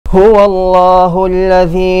هو الله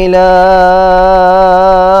الذي لا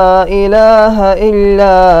إله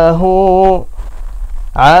إلا هو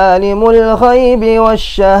عالم الغيب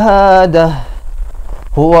والشهادة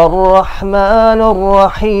هو الرحمن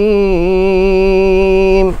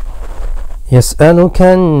الرحيم يسألك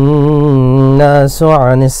الناس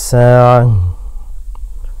عن الساعة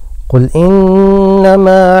قل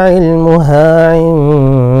إنما علمها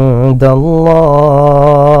عند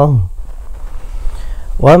الله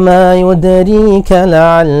وما يدريك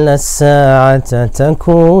لعل الساعة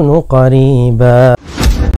تكون قريبا.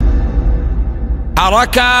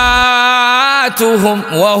 حركاتهم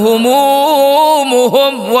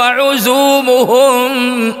وهمومهم وعزومهم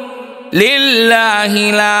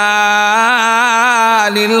لله لا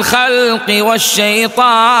للخلق والشيطان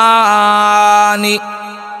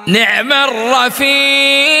نعم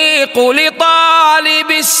الرفيق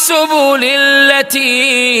لطالب السبل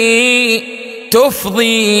التي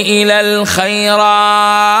تفضي إلى الخيرات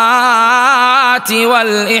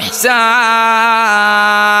والإحسان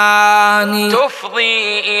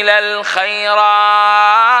تفضي إلى الخيرات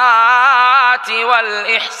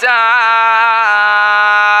والإحسان.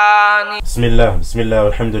 بسم الله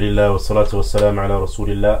والحمد لله والصلاة والسلام على رسول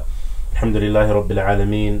الله. Alhamdulilah Rabbil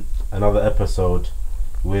Alameen. Another episode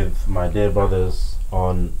with my dear brothers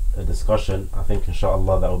on a discussion. I think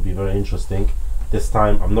inshallah that will be very interesting. This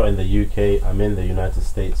time I'm not in the UK, I'm in the United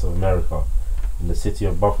States of America, in the city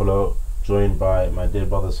of Buffalo, joined by my dear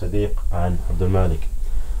brother Sideeq and Abdilmaalik.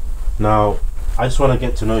 Now, I just want to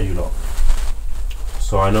get to know you lot.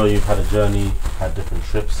 So I know you've had a journey, had different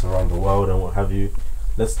trips around the world and what have you.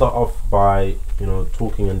 Let's start off by,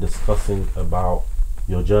 talking and discussing about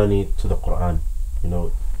your journey to the Qur'an.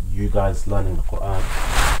 You guys learning the Qur'an.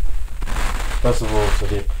 First of all,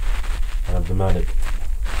 Sideeq and Abdilmaalik,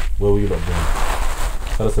 where were you lot born?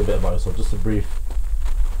 Tell us a bit about yourself, just a brief.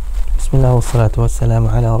 Bismillah wa salatu wa salam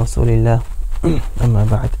ala rasulillah. Amma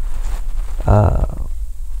ba'd.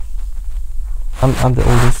 I'm the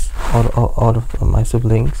oldest out of my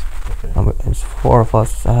siblings. Okay. It's four of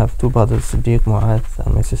us. I have two brothers, Sideeq, Mahad,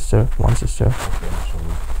 and my sister, one sister. Okay,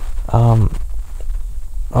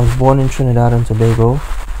 I was born in Trinidad and Tobago.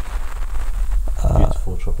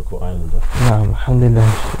 beautiful tropical island.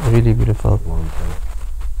 Alhamdulilah, really beautiful.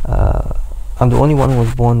 I'm the only one who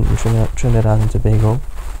was born in Trinidad and Tobago.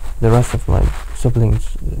 The rest of my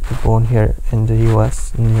siblings were born here in the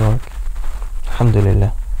US, in New York.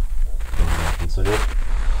 Alhamdulilah.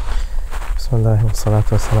 Bismillah wa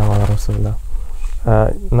salatu wa salam ala rasulillah.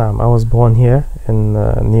 I was born here in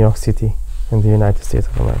New York City, in the United States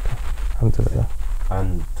of America. Alhamdulillah.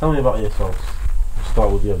 And tell me about yourselves. We'll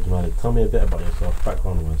start with you, Abdilmaalik. Tell me a bit about yourself,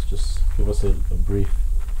 background-wise. Just give us a brief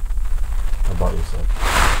about yourself.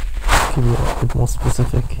 Can you be a bit more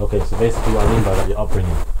specific? Okay, so basically what I mean by that, your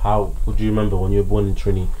upbringing. How would you remember when you were born in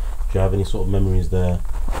Trini? Do you have any sort of memories there?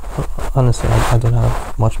 Honestly, I don't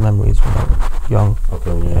have much memories when I was young.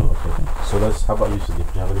 Okay, when you're young, okay. So how about you, Sideeq?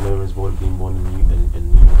 Do you have any memories being born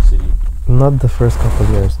in New York City? Not the first couple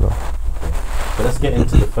of years, no. Okay. So let's get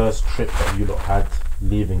into the first trip that you lot had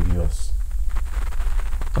leaving the US.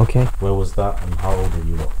 Okay. Where was that and how old were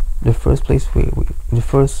you lot? The first place the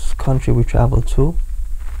first country we traveled to,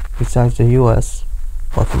 besides the US,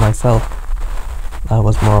 but for myself,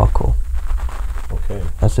 was Morocco. Okay.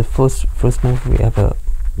 That's the first move we ever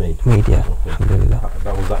made. Yeah. Okay. Alhamdulillah.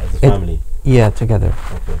 That was as a family? Yeah, together.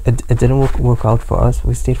 Okay. It didn't work out for us.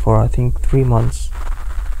 We stayed for I think 3 months.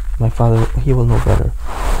 My father, he will know better.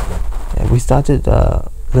 Yeah, we started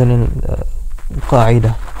learning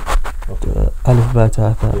Qaida, Alif Ba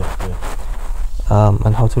Ta Tha,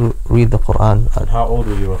 and how to read the Quran. And how old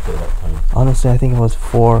were you roughly at that time? Honestly, I think it was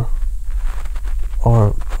 4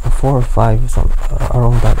 or 5,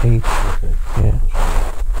 around that age. Okay. Yeah.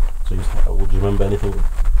 So would you remember anything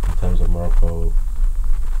in terms of Morocco?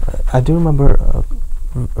 I do remember.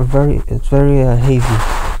 It's very hazy.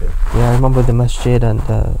 Okay. Yeah, I remember the masjid and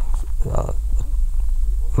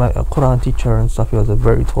my Quran teacher and stuff. He was a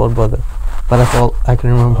very tall brother, but that's all I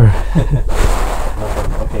can remember. No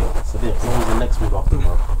problem. Okay, so what was the next move after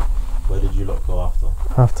Morocco? Where did you lot go after?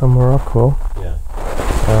 After Morocco, Yeah.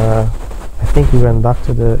 I think we went back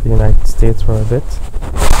to the United States for a bit,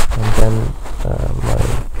 and then my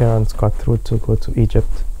parents got through to go to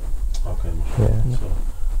Egypt. Okay. Yeah. So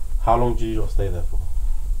how long did you lot stay there for?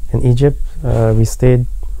 In Egypt, we stayed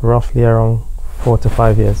roughly around 4 to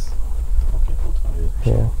 5 years. Okay, 4 to 5 years.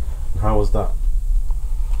 Yeah. And how was that?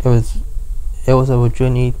 It was our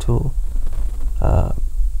journey to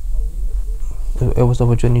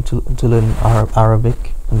learn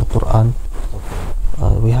Arabic and the Quran. Okay.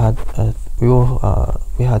 We had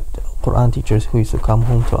Quran teachers who used to come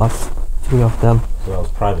home to us, 3 of them. So that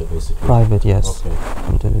was private, basically. Private, yes. Okay.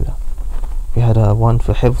 Alhamdulillah. We had one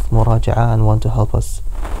for hifz, muraja'a, and one to help us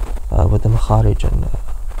with the makharij and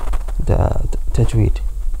the tajweed.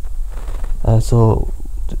 So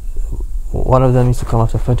one of them used to come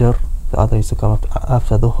after Fajr, the other used to come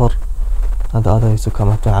after Dhuhr, and the other used to come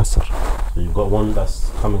after Asr. So you've got one that's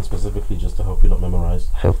coming specifically just to help you not memorize,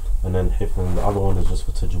 Hifz. and then hifz, and the other one is just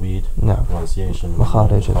for tajweed, No. pronunciation,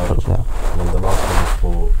 Makharij, and then the last one is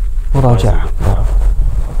for Muraja'a. revising it.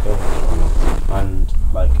 Okay. And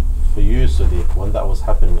like for you, Sideeq, when that was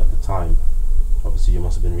happening at the time, obviously you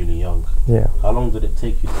must have been really young. Yeah. How long did it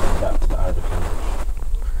take you to adapt to the Arabic language?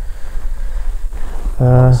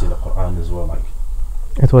 Obviously the Quran as well, like.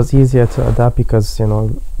 It was easier to adapt because, you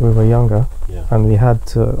know, we were younger, Yeah. and we had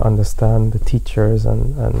to understand the teachers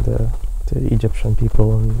and the Egyptian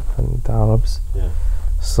people and the Arabs. Yeah.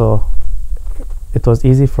 So it was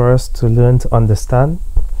easy for us to learn to understand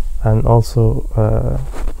and also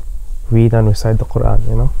read and recite the Quran,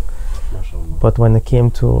 you know. MashaAllah. But when it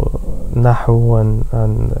came to Nahu and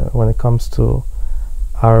when it comes to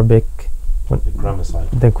Arabic,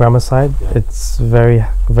 The grammar side, Yeah. it's very,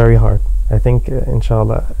 very hard. I think,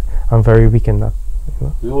 inshallah, I'm very weak in that. You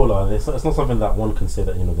know? We all are. It's not something that one can say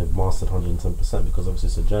that, you know, they've mastered 110%, because obviously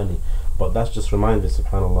it's a journey. But that's just reminding,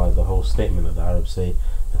 subhanAllah, the whole statement that the Arabs say,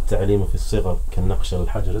 التعليم في الصغر كالنقش على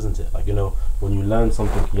الحجر, isn't it? Like, you know, when you learn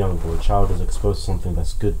something young, or a child is exposed to something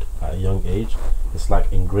that's good at a young age, it's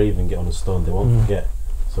like engraving it on a stone. They won't forget.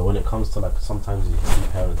 So when it comes to, like, sometimes you see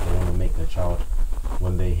parents, they want to make their child,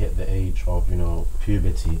 when they hit the age of, you know,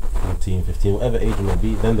 puberty, 14, 15, whatever age it may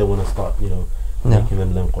be, then they want to start, you know, making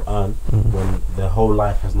them learn Quran, when their whole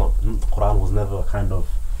life has not, Quran was never kind of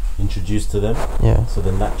introduced to them. Yeah. So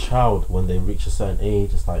then that child, when they reach a certain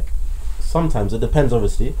age, it's like, sometimes it depends,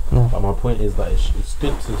 obviously, but my point is that it's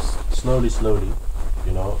good to slowly,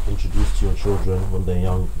 you know, introduce to your children when they're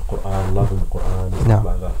young the Quran, loving the Quran, and stuff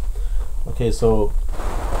like that. Okay, so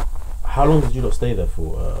how long did you not stay there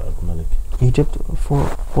for, Abdilmaalik? Egypt for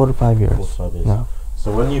 4 to 5 years. 4 to 5 years. No.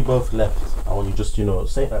 So when you both left, I want you just, you know,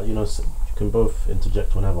 say that, you know, you can both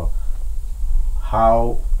interject whenever.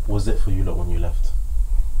 How was it for you lot when you left?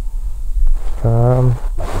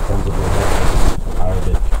 Like in terms of your language,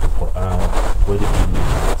 Arabic, the Quran, where did you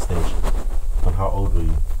reach at that stage? And how old were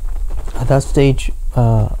you? At that stage,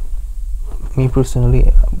 me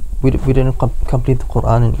personally, we didn't complete the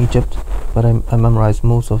Quran in Egypt, but I memorized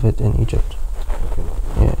most of it in Egypt. Okay.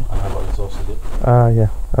 Yeah. And how about yourself, Sideeq? Yeah,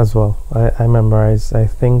 as well. I memorized, I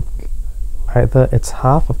think, either it's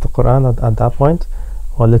half of the Quran at that point,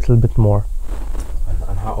 or a little bit more.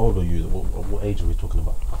 And how old were you? What age are we talking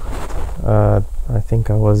about? I think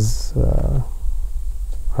I was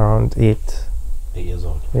around 8. 8 years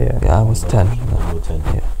old. Yeah. Yeah, I was 10. You were 10.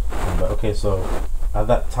 Yeah. But okay, so at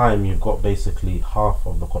that time you've got basically half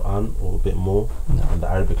of the Quran or a bit more, and the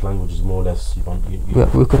Arabic language is more or less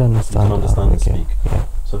We could understand. You can understand and Arabic, speak. Yeah.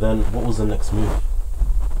 So then, what was the next move?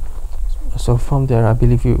 So from there, I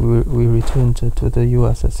believe we returned to the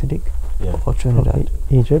US at Sideeq, or Trinidad.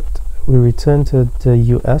 Egypt. We returned to the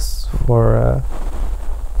US for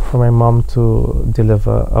my mom to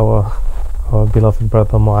deliver our beloved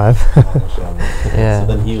brother Mahad. Yeah. So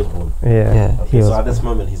then he was born. Yeah. Okay, so at this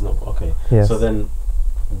moment he's not. Okay. Yes. So then,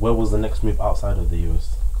 where was the next move outside of the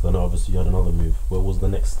US? Because I know obviously you had another move. Where was the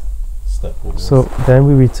next step? So then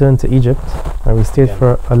we returned to Egypt, and we stayed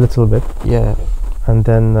for a little bit. Yeah. Okay. And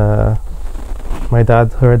then my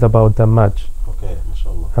dad heard about Damaj. Okay,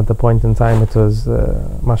 mashallah. At the point in time, it was,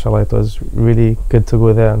 mashallah, it was really good to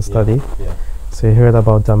go there and study. Yeah. So he heard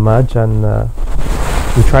about Damaj, and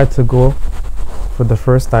we tried to go for the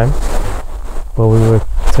first time, but we were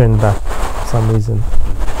turned back for some reason.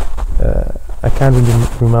 I can't really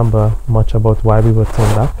remember much about why we were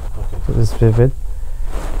turned back. Okay. It was vivid.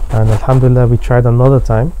 And Alhamdulillah, we tried another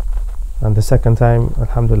time, and the second time,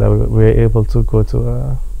 Alhamdulillah, we were able to go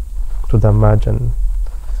to Damaj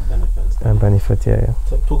and benefit. Yeah.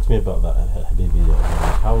 Talk to me about that, Habibi.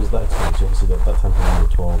 How was that experience? Obviously, that time when you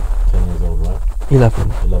were 12, 10 years old, right?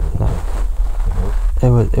 11. 11. No.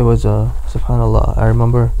 Okay. It was subhanallah. I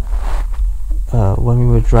remember when we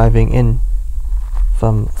were driving in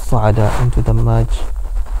from Saada into Damaj,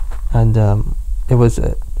 and it was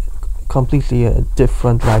completely a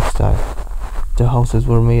different lifestyle. The houses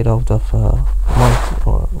were made out of mud,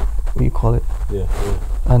 or what you call it. Yeah.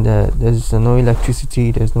 And there's no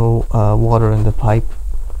electricity. There's no water in the pipe.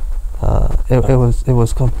 It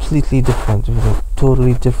was completely different. It was a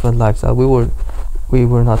totally different lifestyle. We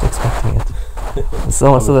were not expecting it.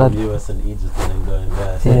 So that US and Egypt and then going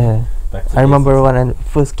there. yeah. I remember when I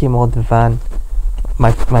first came out the van,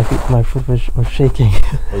 my foot was shaking.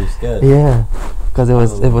 Are you scared? Yeah, because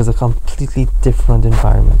it was a completely different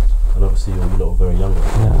environment. And obviously you were very young at the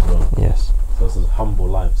time as well. Yes. So it's a humble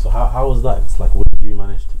life. So how was that? It's like, what did you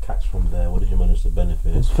manage to catch from there? What did you manage to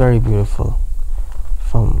benefit? It's very beautiful.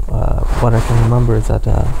 From what I can remember is that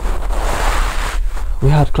we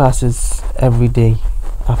had classes every day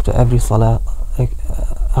after every salah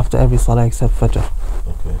except Fajr.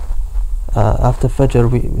 Okay. After Fajr,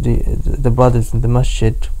 the brothers in the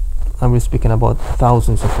masjid, and we're speaking about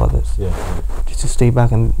thousands of brothers, used to stay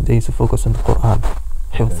back and they used to focus on the Qur'an.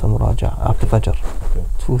 Hifz and Muraja after Fajr.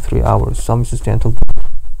 2-3 hours. Some used to stay until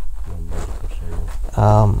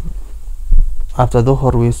after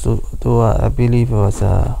Dhuhr we used to do I believe it was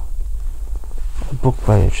a book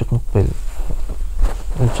by Sheikh Muqbil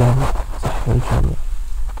Al-Jami.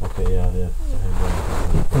 Okay, yeah.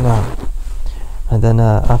 No. And then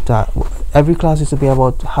after every class used to be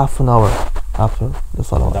about half an hour after the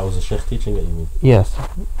Salah. That was the Sheikh teaching it, you mean? Yes.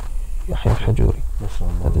 Yahya al-Hajuri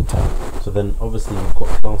at the time. So then obviously you've got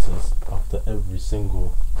classes after every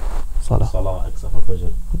single Salah except for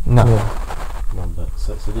Fajr. No.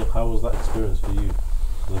 So Sideeq, how was that experience for you?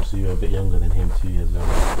 Because obviously you were a bit younger than him, 2 years younger.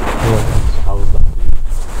 Yeah. So how was that for you?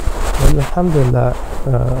 Well, Alhamdulillah,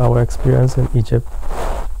 our experience in Egypt,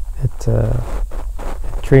 it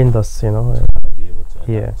trained us, you know. Be able to adapt.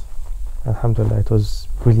 Yeah. Alhamdulillah, it was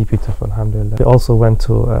really beautiful. Alhamdulillah. We also went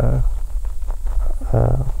to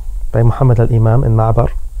by Muhammad al-Imam in Ma'bar.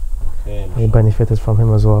 Okay, we benefited from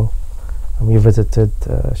him as well. And we visited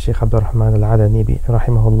Sheikh Abdurrahman al-Adani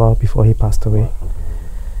rahimahullah before he passed away.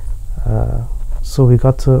 So we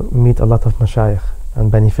got to meet a lot of mashayikh and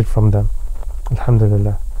benefit from them.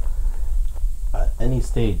 Alhamdulillah. At any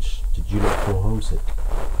stage, did you not feel homesick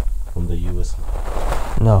from the US?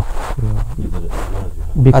 No. You did it.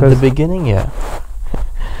 No, At the beginning, yeah.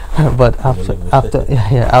 But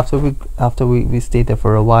after we stayed there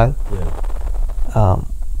for a while,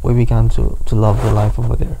 we began to love the life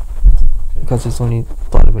over there, because it's only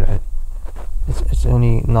talib al-ilm. It's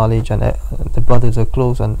only knowledge, and the brothers are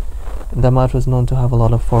close, and Damaj was known to have a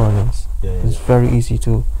lot of foreigners. It's very easy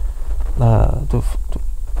to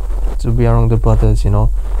be around the brothers, you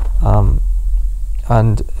know,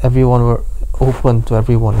 and everyone were open to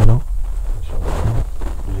everyone, you know.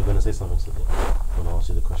 You were going to say something, Sideeq, when I asked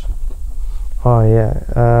you the question. Oh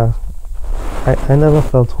yeah, I never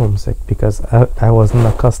felt homesick because I wasn't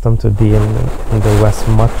accustomed to be in the West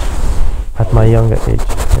much at my younger age,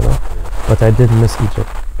 you know. But I did miss Egypt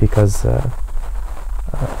because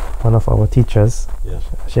one of our teachers,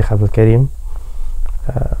 Sheikh Abdul Karim,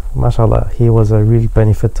 mashallah, he was a real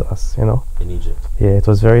benefit to us, you know. In Egypt? Yeah, it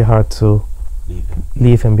was very hard to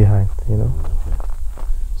leave him behind, you know. Okay.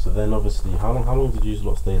 So then obviously, how long did you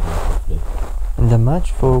lot stay there roughly? In the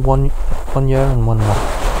match for 1 year and 1 month.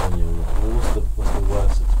 1 year. What's the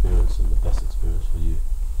worst experience and the best experience for you?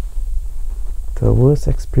 The worst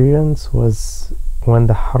experience was when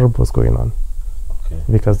the harb was going on. Okay.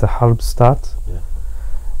 Because the harb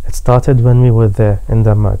it started when we were there in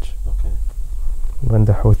Damaj. Okay. When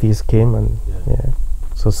the Houthis came and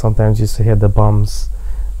so sometimes you used to hear the bombs,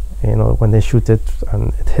 you know, when they shoot it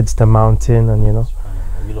and it hits the mountain, and you know.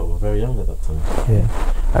 And you lot were very young at that time. Yeah.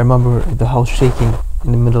 I remember the house shaking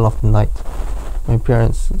in the middle of the night. My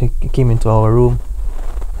parents, they came into our room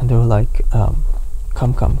and they were like, come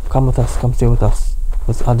with us, come stay with us.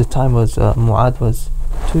 Because at the time Muad was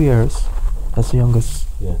 2 years. That's the youngest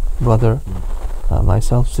brother.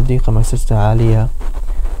 Myself, Sideeq, and my sister Aliyah.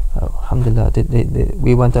 Alhamdulillah,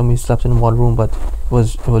 we went and we slept in one room, but it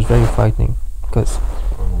was very frightening because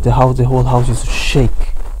the whole house used to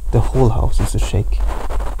shake. The whole house used to shake.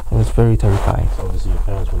 It was very terrifying. So obviously your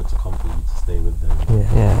parents wanted to comfort you to stay with them.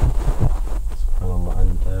 Yeah.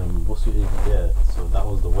 And what's your so that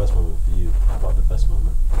was the worst moment for you. How about the best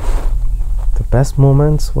moment? The best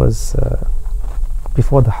moments was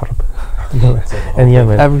before the harb in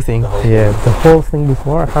Yemen. Everything. The whole thing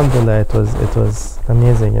before, alhamdulillah, it was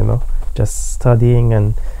amazing, you know. Just studying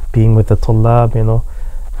and being with the tullab, you know.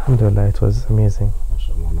 Alhamdulillah, it was amazing.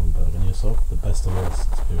 And yourself, the best and worst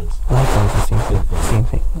experience? Likewise, the same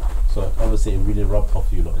thing. So obviously it really rubbed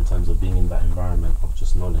off you lot in terms of being in that environment of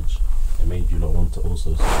just knowledge. It made you lot want to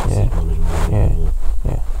also seek knowledge more.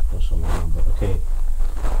 But okay,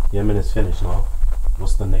 Yemen is finished now.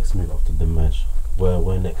 What's the next move after the match?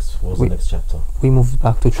 Where next? What's the next chapter? We moved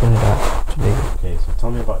back to Trinidad today. Okay, so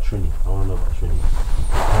tell me about Trini. I want to know about Trini.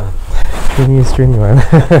 Trini is Trini, man.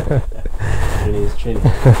 Trini is Trini.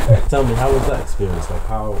 Tell me, how was that experience?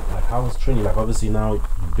 How was Trini? Like obviously now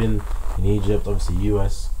you've been in Egypt, obviously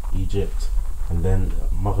US, Egypt, and then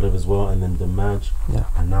Maghreb as well, and then Damaj. Yeah.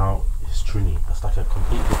 And now It's Trini. That's like a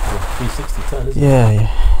complete 360 turn, isn't it? Yeah.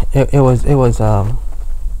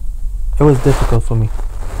 It was difficult for me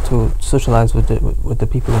to socialize with the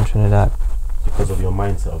people in Trinidad. Because of your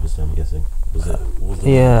mindset, obviously, I'm guessing. Was it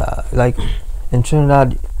Yeah, like in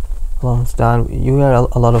Trinidad, understand, you hear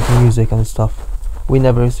a lot of music and stuff. We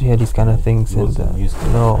never used to hear these kind of things. You wasn't used to it,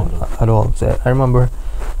 no, kind of. at all. So I remember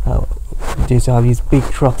they used to have these big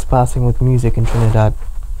trucks passing with music in Trinidad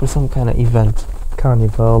for some kind of event.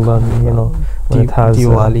 Carnival, and you know, when it has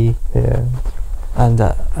Diwali. yeah. And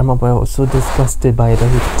I remember I was so disgusted by it.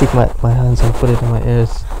 I would take my hands and put it in my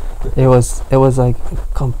ears. It was like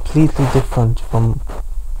completely different from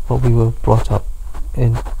what we were brought up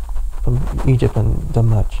in, from Egypt and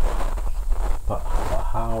Damaj. But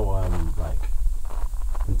how, like,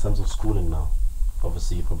 in terms of schooling now,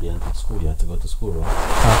 obviously you probably entered school, you had to go to school, right?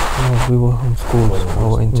 No, we were homeschooled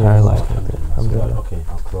Well, our entire life. Alhamdulillah. Okay,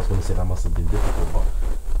 I was going to say that must have been difficult, but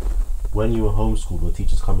when you were homeschooled, were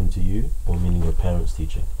teachers coming to you, or meaning your parents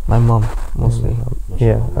teaching? My mom, mostly.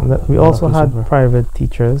 Yeah, and we also had private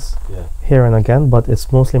teachers Yeah. here and again, but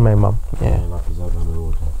it's mostly my mom. Yeah.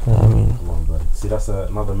 I mean, See, that's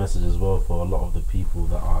another message as well for a lot of the people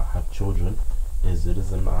that have children, is it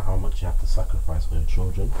doesn't matter how much you have to sacrifice for your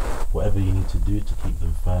children, whatever you need to do to keep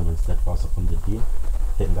them firm and steadfast upon the deen.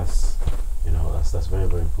 I think that's very,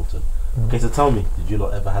 very important. Okay, so tell me, did you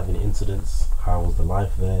lot ever have any incidents? How was the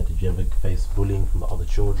life there? Did you ever face bullying from the other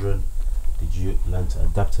children? Did you learn to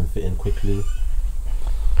adapt and fit in quickly?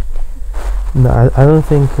 No, I don't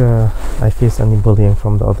think I faced any bullying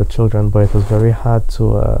from the other children, but it was very hard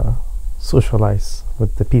to socialize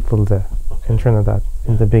with the people there in Trinidad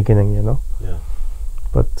in the beginning, you know. Yeah.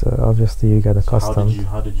 But obviously you get accustomed. So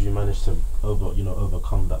how did you manage to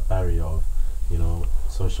overcome that barrier of,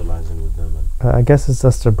 socializing with them? And I guess it's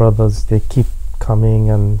just the brothers. They keep coming,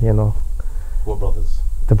 and you know. What brothers?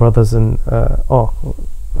 The brothers in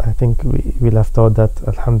I think we left out that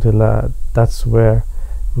Alhamdulilah, that's where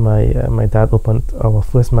my dad opened our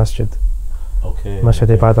first masjid. Okay. Masjid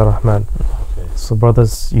Ibad ar-Rahman. Okay. So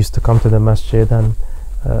brothers used to come to the masjid, and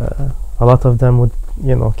a lot of them would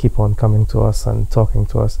keep on coming to us and talking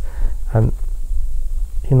to us, and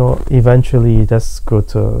eventually you just go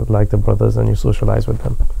to like the brothers and you socialize with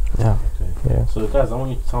them. yeah. Okay. Yeah. So guys, I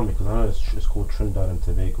want you to tell me, because I know it's called Trinidad and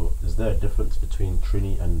Tobago. Is there a difference between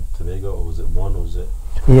Trini and Tobago, or is it one, or is it?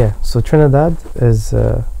 Yeah. So Trinidad is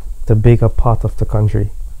the bigger part of the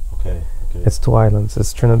country. Okay. It's two islands.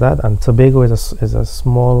 It's Trinidad, and Tobago is a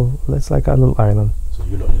small. It's like a little island. So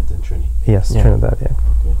you lot lived in Trini? Yes, Yeah. Trinidad. Yeah.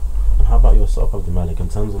 Okay. And how about yourself, Abdilmaalik, in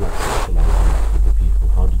terms of like socializing with the people?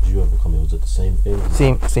 How did you overcome it? Was it the same thing?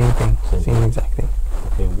 Same thing. Same Same thing. exactly.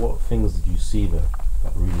 Okay, what things did you see there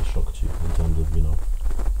that really shocked you in terms of,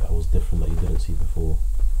 that was different that you didn't see before?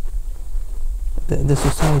 The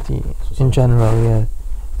society in general, yeah.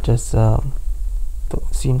 Just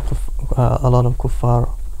seeing a lot of kuffar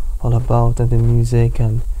all about, and the music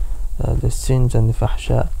and the sins and the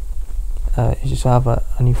fahsha. It just have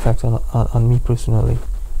an effect on me personally.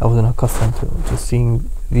 I wasn't accustomed to seeing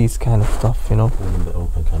these kind of stuff, All in the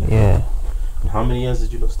open kind of Yeah. thing. And how many years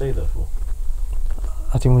did you lot stay there for?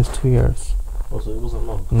 I think it was 2 years. Also, it wasn't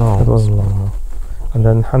long. No. It wasn't long, no. And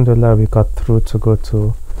then Alhamdulillah we got through to go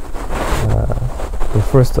to we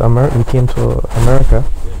came to America,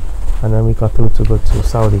 and then we got through to go to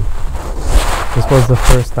Saudi. This was the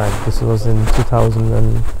first time. This was in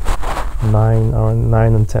 2009, around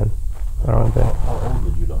 9 and 10, around there. How old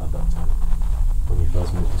were you lot at that time when you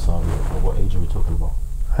first moved to Saudi? What age are we talking about?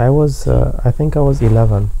 I think I was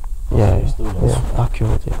 11. Yeah, you're still young. yeah.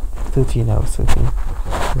 Accurate, yeah. 13, I was 13. Okay.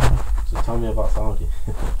 Yeah. So tell me about Saudi.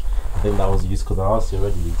 I think that was used because I asked you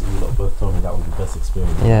already. You lot both told me that was the best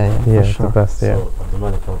experience. Yeah, Yeah, for sure. the best. Yeah. So,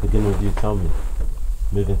 Abdilmaalik, I'll begin with you. Tell me,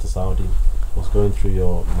 moving to Saudi, what's going through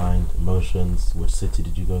your mind, emotions? Which city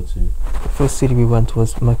did you go to? The first city we went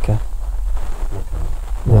was Makkah. Okay.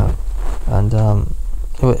 Yeah. And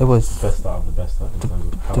it was Best out of the best, huh? In terms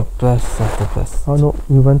of the how. best of the best. Oh no,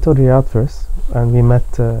 we went to Riyadh first, and we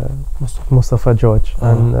met Mustafa George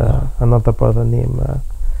and another brother named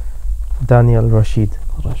Daniel Rashid.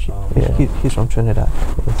 Rashid. Yeah. He's from Trinidad.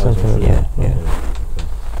 It's Oh, from Trinidad. Yeah, yeah. Okay.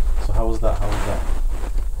 So how was that?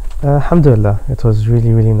 Alhamdulillah, it was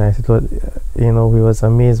really, really nice. It was, we was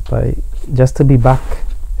amazed by just to be back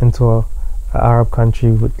into a Arab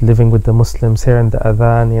country, living with the Muslims, hearing the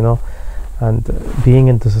adhan, and being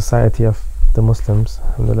in the society of the Muslims.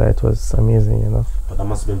 Alhamdulillah, it was amazing, But that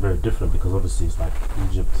must have been very different, because obviously it's like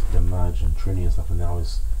Egypt, Damaj and Trini and stuff, and now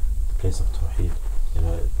it's the place of Tawheed.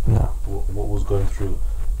 Yeah. What was going through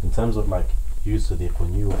in terms of like you, Sideeq,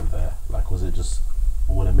 when you went there? Like, was it just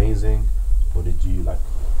all amazing, or did you like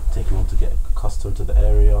take you on to get accustomed to the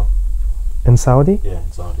area? In Saudi? Yeah,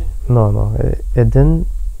 in Saudi. No. It didn't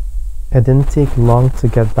take long to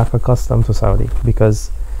get back accustomed to Saudi,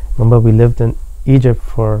 because remember we lived in Egypt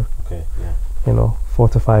for 4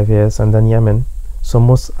 to 5 years, and then Yemen. So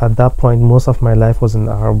at that point most of my life was in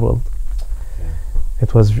the Arab world.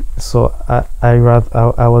 It was so I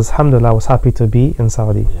was alhamdulillah, I was happy to be in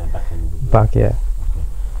Saudi. Back. Okay.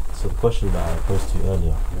 So the question that I posed to you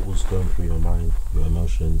earlier, what was going through your mind, your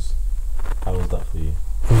emotions? How was that for you?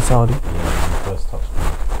 In Saudi? Yeah, when you first touched me.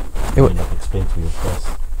 Explain to me your first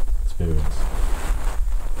experience.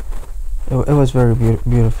 It was very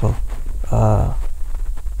beautiful.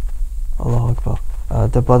 Allahu Akbar.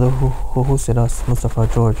 The brother who hosted us, Mustafa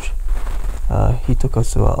George, he took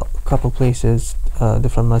us to a couple places,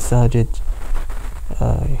 different masajid.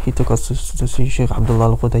 He took us to see Sheikh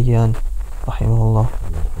Abdullah al-Qudayyan, rahimahullah.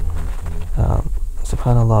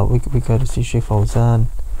 Subhanallah, we got to see Sheikh Fawzan,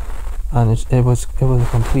 and it was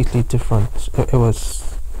completely different. It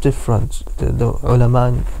was different. The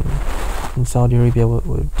ulama in Saudi Arabia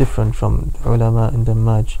were different from the ulama in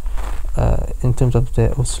Damaj, in terms of the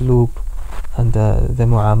usloob and the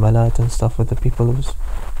mu'amalat and stuff with the people. It was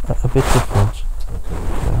a bit different. Okay.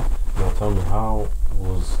 Now tell me, how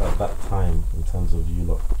was at that time, in terms of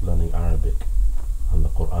you learning Arabic and the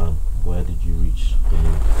Quran, where did you reach?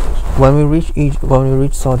 When we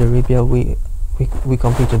reached Saudi Arabia, we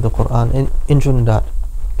completed the Quran in Trinidad.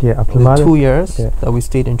 Yeah, Abdilmaalik, 2 years that we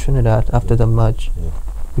stayed in Trinidad after the Damaj.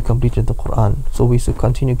 We completed the Quran. So we used to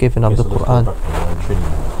continue giving up the Quran.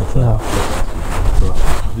 No. So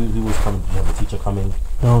who was coming? Did you have a teacher coming?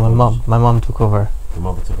 No, my mom. My mom took over. Your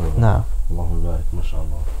mother took over? No. Alhamdulilah,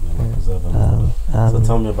 mashallah. So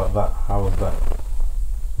tell me about that. How was that?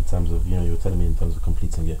 In terms of, you were telling me in terms of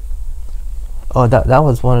completing it. Oh, that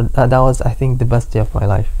was I think the best day of my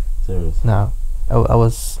life. Serious? No. I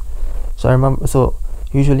was, so I remember, so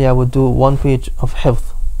usually I would do 1 page of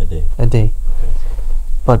hifz a day. Okay.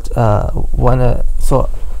 But so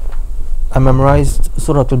I memorized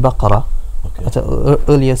Surah Al-Baqarah at an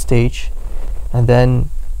earlier stage, and then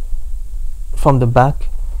from the back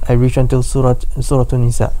I reached until Surah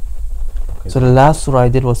An-Nisa. So the last surah I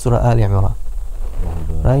did was Surah Ali Imran,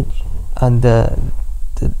 right? And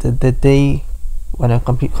the day when I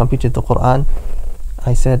completed the Quran,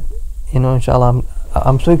 I said, inshallah,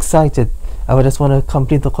 I'm so excited. I would just want to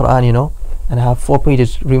complete the Quran, and I have 4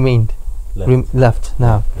 pages remained left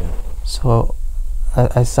now. So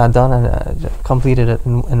I sat down and completed it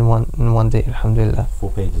in one day. Alhamdulillah.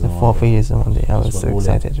 4 pages. 4 pages in one day. I was so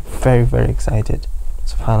excited, very, very excited.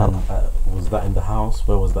 Subhanallah. Was that in the house?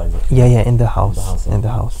 Where was that exactly? Yeah, in the house. In the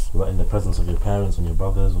house. Was that in the presence of your parents and your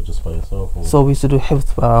brothers, or just by yourself? Or? So we used to do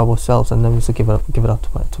hifz by ourselves, and then we used to give it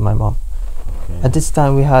up to my mom. Okay. At this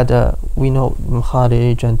time we had we know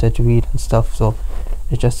Kharij and Tajweed and stuff, so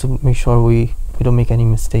it's just to make sure we don't make any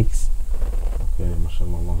mistakes. Okay,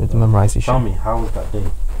 mashallah. With the memorization. Tell me, how was that day?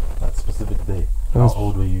 That specific day? How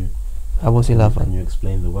old were you? I was 11. Can you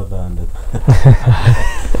explain the weather and the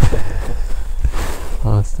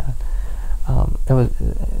What's that? It was,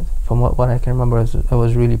 from what I can remember, it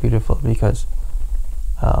was really beautiful, because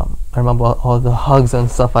I remember all the hugs and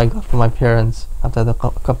stuff I got from my parents after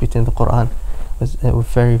completing the Quran. It was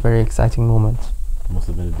very, very exciting moment. It must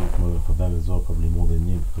have been a big moment for them as well, probably more than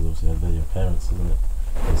you, because obviously they're your parents, isn't it?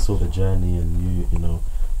 They saw the journey and you know,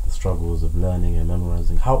 the struggles of learning and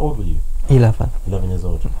memorizing. How old were you? 11. 11 years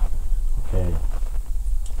old. Okay.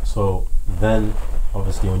 So then,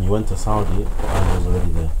 obviously, when you went to Saudi, Quran was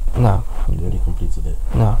already there. No. You already completed it.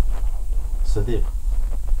 No. Sideeq,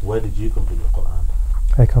 where did you complete the Quran?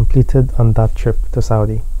 I completed on that trip to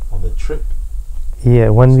Saudi. On the trip? Yeah,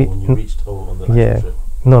 when you reached on the trip?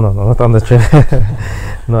 No, not on the trip.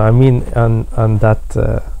 No, I mean on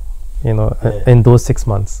that, in those 6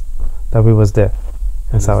 months that we was there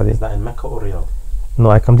in Saudi. Is that in Mecca or Riyadh? No,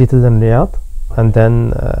 I completed in Riyadh, and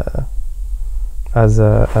then as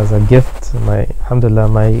a gift, alhamdulillah,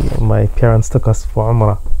 my parents took us for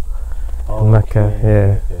Umrah in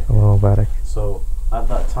Makkah. Oh, Barak. So at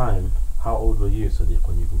that time, how old were you, Sideeq,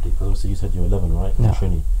 when you completed? Because obviously you said you were 11, right? Yeah.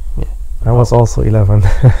 Trini. Yeah. I was also 11.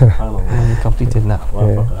 When you completed now.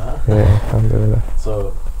 Alhamdulillah.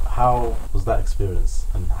 So how was that experience,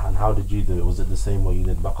 and how did you do it? Was it the same way you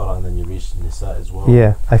did Baqarah and then you reached Nisa as well?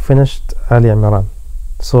 Yeah, I finished Ali Imran.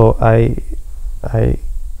 So I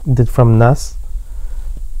did from Nas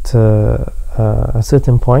to a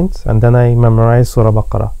certain point, and then I memorized Surah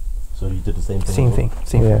Baqarah. So you did the same thing?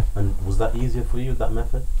 Same thing. And was that easier for you, that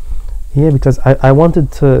method? Yeah, because I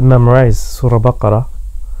wanted to memorize Surah Baqarah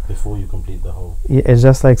before you complete the whole. Yeah, it's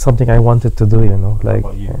just like something I wanted to do, How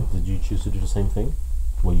about you? Did you choose to do the same thing?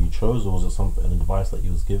 what you chose, or was it an advice that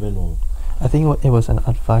you was given, or? I think it was an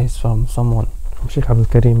advice from someone. From Sheikh Abdul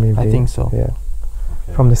Karim, maybe. I think so. Yeah.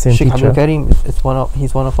 Okay. From the same Sheikh teacher. Abdul Karim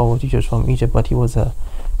he's one of our teachers from Egypt, but he was he's a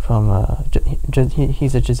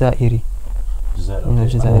Jazairi.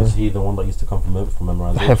 Was he the one that used to come from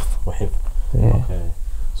memorization? Hifz. Yeah. Okay.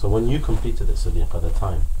 So when you completed it, Sideeq, at the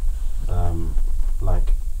time,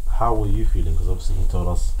 like, how were you feeling? Because obviously he told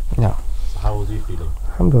us. Yeah. So how was you feeling?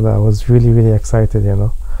 Alhamdulillah, I was really, really excited, you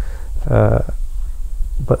know.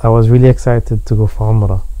 But I was really excited to go for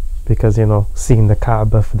Umrah because, you know, seeing the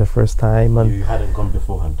Kaaba for the first time. And You hadn't gone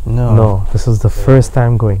beforehand? No, this was the first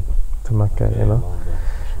time going to Makkah, you know.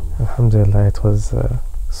 Alhamdulillah, it was.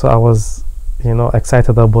 So I was, you know, excited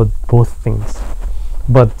about both things.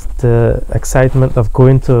 But the excitement of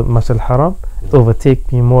going to Masjid al-Haram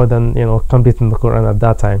overtake me more than, you know, completing the Quran at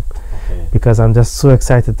that time. Okay. Because I'm just so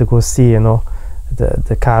excited to go see, you know,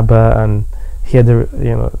 the Kaaba and hear the,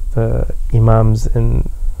 you know, the Imams in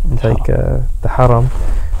like the Haram,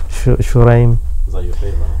 Shuraim. Was that your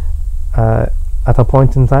favorite? At a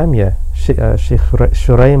point in time, yeah, Sheikh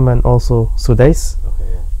Shuraim and also Sudais,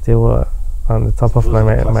 Okay, yeah. they were on the top of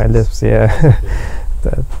my lips, yeah.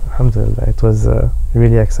 Alhamdulillah, it was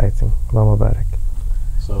really exciting. Allahumma barak.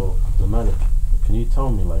 So, Abdilmaalik, can you tell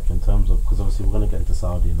me, like, in terms of, because obviously we're going to get into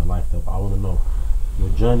Saudi in the life there, but I want to know your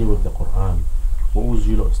journey with the Quran. What was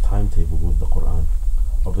you lot's timetable with the Quran?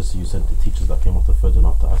 Obviously you said the teachers that came after Fajr and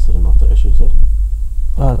after Asr and after Isha, you said?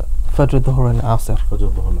 Fajr, Dhuhr and Asr.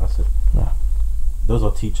 Fajr, Dhuhr and Asr. Yeah. Those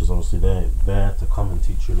are teachers, obviously, they're there to come and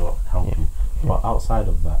teach you lot, help you. But outside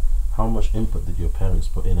of that, how much input did your parents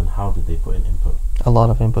put in, and how did they put in input? A lot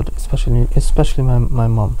of input, especially my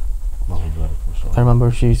mom. I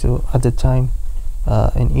remember she used to, at the time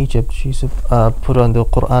in Egypt, she used to put on the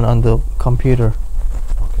Quran on the computer.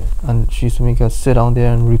 Okay. And she used to make us sit down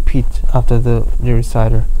there and repeat after the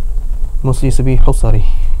reciter. Mostly used to be Husari.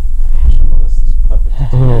 That's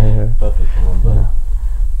perfect. Perfect.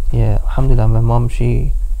 Yeah, alhamdulillah, my mom,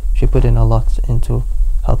 she put in a lot into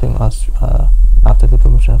helping us after the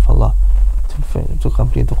permission of Allah to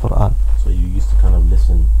complete the Quran. So you used to kind of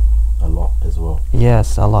listen a lot as well?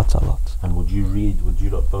 Yes, a lot. And would you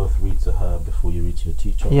lot both read to her before you read to your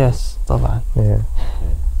teacher? Yes, طبعا. Yeah.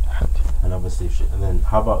 Okay. And obviously, and then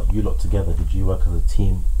how about you lot together? Did you work as a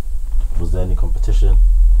team? Was there any competition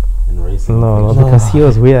in racing? No, because he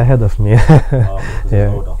was way ahead of me. Oh,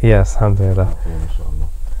 yeah. Older. Yes, alhamdulillah. Okay, inshallah.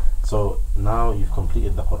 So now you've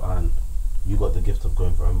completed the Quran. You got the gift of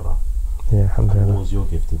going for Umrah. Yeah, And alhamdulillah. what was your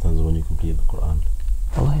gift in terms of when you completed the Quran?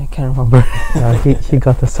 Allah, I can't remember. He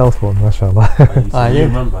got a cell phone, mashallah. You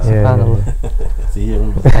remember? Yeah. So you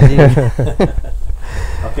remember?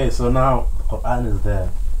 Okay, so now the Quran is there.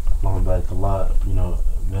 Allah, you know,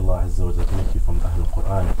 may Allah Azza wa Jalla make you from Ahl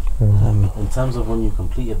al-Quran. In terms of when you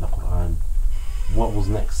completed the Quran, what was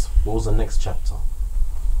next? What was the next chapter?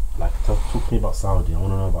 Like, talk to me about Saudi. I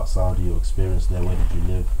want to know about Saudi, your experience there. Where did you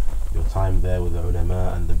live? Your time there with the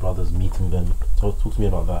ulama and the brothers, meeting them. Talk to me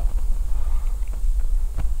about that.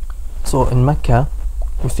 So in Mecca,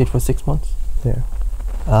 we stayed for 6 months. Yeah.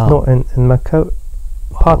 No, in Makkah,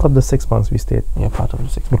 part of the 6 months we stayed. Yeah, part of the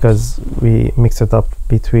 6 months. Because we mixed it up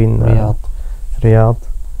between Riyadh,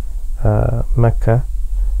 Mecca,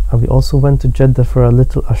 and we also went to Jeddah for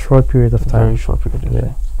a short period of time. Very short period of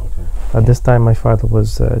time. Okay. At this time, my father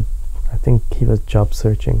was, I think he was job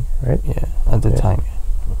searching, right? Yeah, at the time.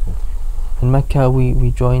 Okay. In Mecca,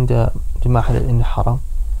 we joined the Mahad in the Haram.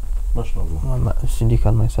 MashaAllah. Sideeq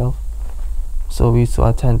and myself. So we used to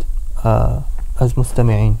attend as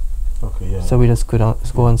mustami'een. Okay, yeah. So we just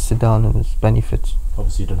go and sit down and it's benefits.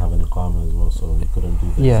 Obviously you didn't have an iqamah as well, so you couldn't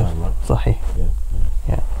do the exam, right? Sahih.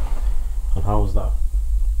 Yeah. And how was that?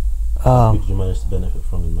 What did you manage to benefit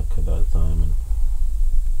from in Mecca at that time?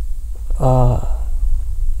 And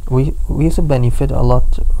we used to benefit a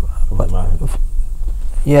lot from the Mahad?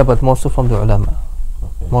 Yeah, but mostly from the ulama.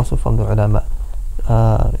 Okay. Mostly from the ulama.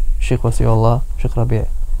 Sheikh Wasiullah, Sheikh Rabi',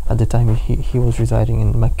 at the time he was residing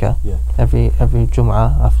in Mecca. Yeah. Every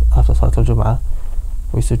Jum'ah, after Salat al-Jum'ah,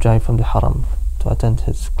 we used to drive from the Haram to attend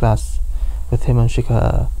his class with him and Sheikh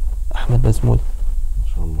Ahmed Bazmoul.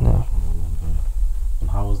 No. And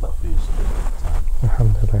how was that for you at the time?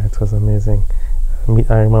 Alhamdulillah, it was amazing.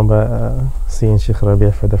 I remember seeing Sheikh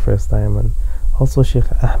Rabi' for the first time, and also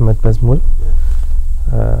Sheikh Ahmed Bazmoul.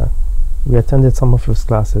 Yeah. We attended some of his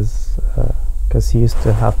classes because he used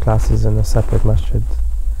to have classes in a separate masjid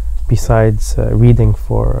besides reading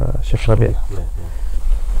for Sheikh Rabi'.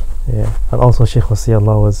 Yeah, and also Sheikh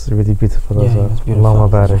Wasiullah was really beautiful as well. He was beautiful.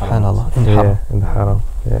 Allahumma barak. Subhanallah. In the Haram. In the Haram.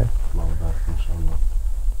 Yeah.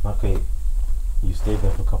 Okay. you stayed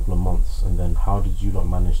there for a couple of months, and then how did you not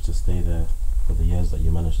manage to stay there for the years that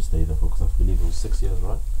you managed to stay there for? Because I believe it was 6 years,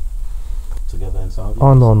 right? Together in Saudi?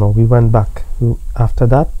 Oh no, we went back. After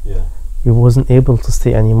that, Yeah. we wasn't able to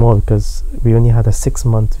stay anymore because we only had a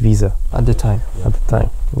 6-month visa At the time. Yeah. at the time.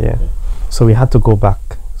 Yeah. Okay. So we had to go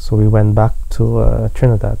back. So we went back to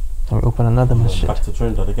Trinidad. And we opened another You went masjid. back to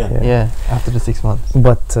Trinidad again? Yeah. Yeah, after the 6 months.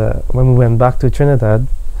 But when we went back to Trinidad,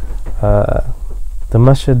 the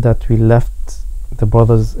masjid that we left the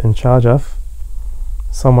brothers in charge of,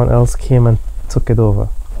 someone else came and took it over.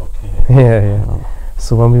 Okay. Yeah. Oh.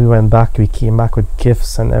 So when we went back, we came back with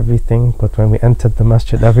gifts and everything. But when we entered the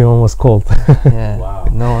masjid, everyone was cold. Yeah. Wow.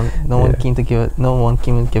 No one Yeah. came to give it. No one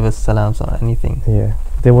came to give us salams or anything. Yeah,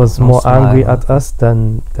 they was No more smile angry or at us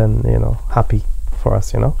than happy for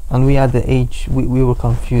us. And we at the age we were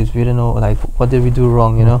confused. We didn't know like what did we do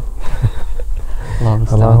wrong. Allah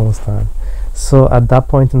Allahu Musta'an. So at that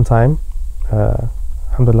point in time,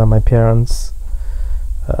 alhamdulillah, my parents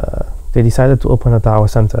they decided to open a da'wah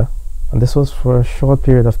center, and this was for a short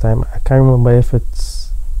period of time. I can't remember if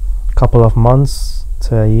it's a couple of months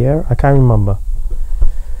to a year. I can't remember.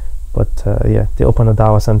 But yeah, they opened a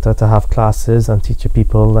da'wah center to have classes and teach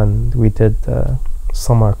people, and we did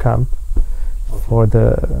summer camp for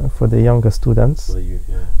the younger students For the youth,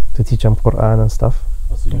 yeah. to teach them Quran and stuff.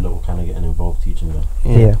 Oh, so you lot were kind of getting involved teaching them.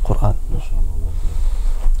 Yeah. Qur'an. MashaAllah.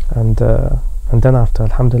 And then after,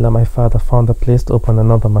 alhamdulillah, my father found a place to open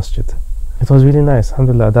another masjid. It was really nice,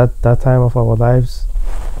 alhamdulillah. That time of our lives,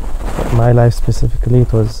 my life specifically,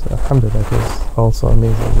 it was, alhamdulillah, it was also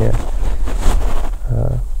amazing, yeah.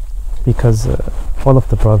 Because all of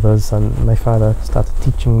the brothers and my father started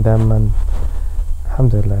teaching them, and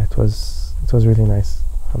alhamdulillah, it was really nice,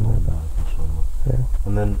 alhamdulillah. MashaAllah. Yeah.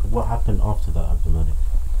 And then what happened after that, Abdilmaalik?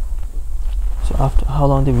 So after how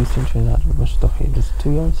long did we stay in Trinidad? Was it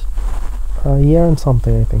 2 years? A year and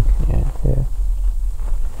something, I think. Yeah. Yeah.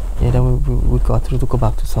 Yeah. Then we got through to go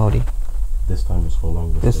back to Saudi. This time was for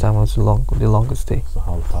longer. This time was the longest stay. So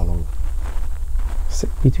how long?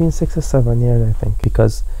 Between 6 or 7 years, I think,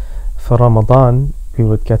 because for Ramadan we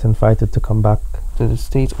would get invited to come back To the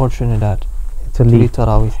States or Trinidad. to To lead lead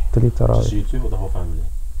Tarawih. Just Tarawih. you two or the whole family?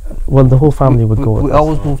 Well, the whole family would go with We us.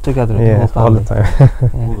 always move together. The Yeah, whole all family. the time. Yeah.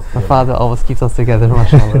 My father always keeps us together. Very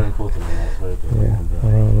Mashallah. important. That's very good. Yeah.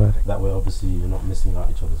 And, that way, obviously, you're not missing out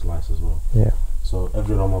each other's lives as well. Yeah. So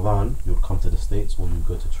every Ramadan, you would come to the States or you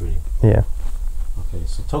go to Trinidad. Yeah. Okay.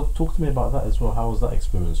 So talk to me about that as well. How was that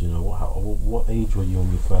experience? What age were you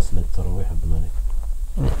when you first led Tarawih, Abdilmaalik?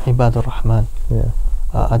 Ibad al-Rahman. Yeah.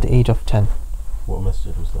 At the age of 10. What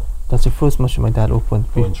masjid was that? That's the first masjid my dad opened.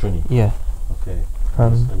 Oh, in Trinidad. Yeah. Okay.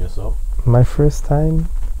 Um, And yourself? My first time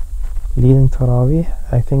leading Tarawih,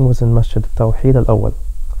 I think, was in Masjid al-Tawheed al-Awwal.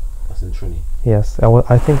 That's in Trinidad. Yes,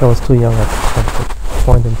 I think I was too young at that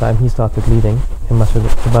point in time. He started leading in Masjid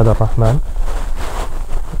Ibad al-Rahman.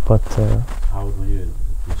 But How old were you?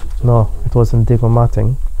 no, it was in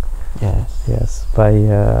Digomating. Yes. Yes,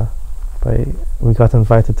 we got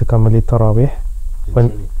invited to come and lead Tarawih In when-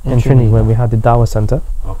 Trinidad. in Trinidad when we had the Dawah Center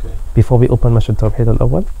Okay. before we opened Masjid Tawheed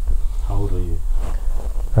al-Awwal. How old were you?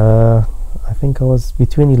 I think I was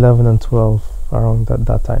between 11 and 12 around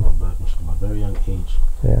that time. Not bad, mashallah. Very young age.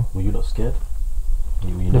 Yeah. Were you not scared? Were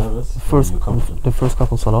you The nervous? First, Were you confident? the first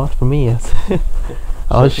couple salawat for me, yes.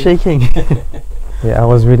 I was shaking. Yeah, I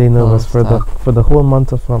was really nervous stop. for the whole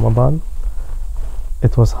month of Ramadan.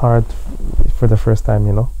 It was hard for the first time,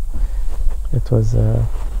 It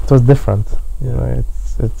was different. Yeah.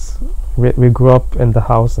 We grew up in the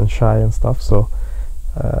house and shy and stuff, so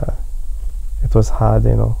it was hard,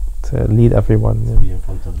 to lead everyone. To be in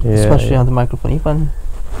front of them. Yeah. Especially on the microphone. Even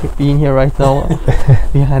being here right now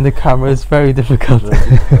behind the camera is very difficult.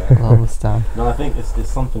 Allah musta'an. No, I think it's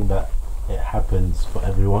something that it happens for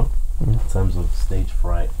everyone in terms of stage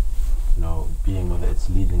fright. Being whether it's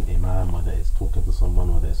leading imam, whether it's talking to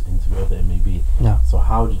someone, whether it's interview, whatever it may be. Yeah. So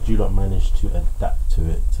how did you not manage to adapt to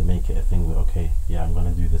it, to make it a thing where, okay, yeah, I'm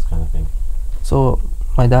gonna do this kind of thing? So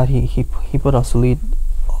my dad he put us to lead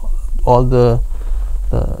all the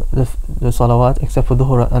salawat except for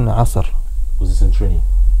Dhuhr and Asr. Was this in Trinidad?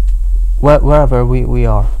 Wherever we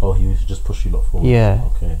are. Oh, he used to just push you lot forward. Yeah.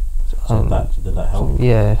 Okay. So did that help?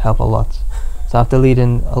 Yeah, it helped a lot. So after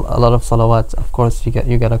leading a lot of salawat, of course you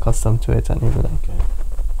get accustomed to it, and you're like, Okay.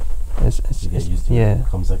 You get used to yeah. it.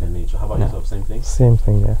 Become second nature. How about Yeah. yourself? Same thing. Same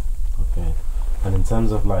thing, yeah. Okay. And in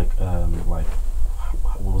terms of was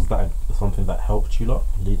that something that helped you lot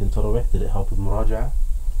leading Tarawih? Did it help with Muraja'ah?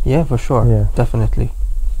 Yeah, for sure. Yeah. Definitely.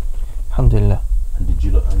 Alhamdulillah. And did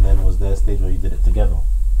you lot? And then was there a stage where you did it together?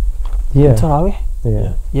 Yeah. In Tarawih?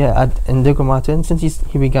 Yeah. Yeah, in Digger Martin, since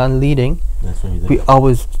he began leading, That's when you did We it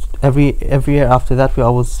always, every year after that, we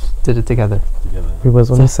always did it together. together. We was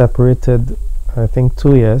only So- separated, I think,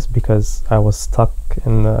 2 years because I was stuck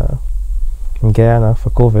in Guyana for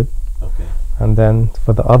COVID. Okay. And then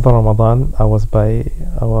for the other Ramadan, I was by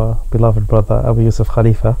our beloved brother Abu Yusuf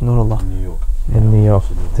Khalifa Nurullah. In New York. in New York.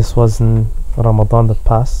 Absolutely. This was in Ramadan that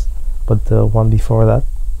passed, but the one before that.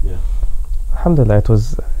 Yeah. Alhamdulillah,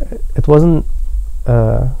 it wasn't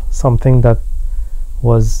something that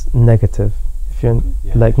was negative. If you're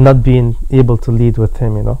Yeah. like not being able to lead with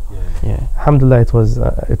him, you know. Yeah. Yeah. Alhamdulillah,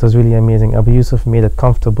 it was really amazing. Abu Yusuf made it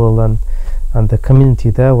comfortable, and the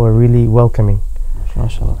community there were really welcoming.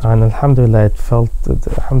 MashaAllah. And Alhamdulillah, it felt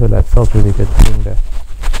really good being there.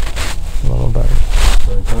 Allah Barik.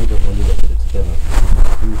 So in terms of when you look at it together,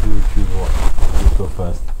 who would choose what? Who go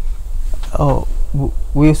first? Oh,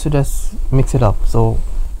 we used to just mix it up. So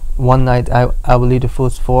one night I will lead the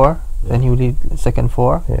first 4, then he will lead the second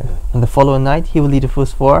 4, Yeah. and the following night he will lead the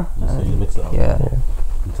first 4. So you mix it up. Yeah. Yeah.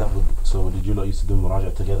 In terms of- so did you lot used to do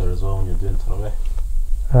muraja together as well when you're doing tarawih?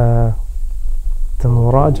 The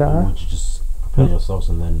Or muraja'a. would you just prepare yourselves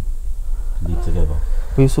and then lead together?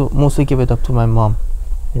 We used to mostly give it up to my mom.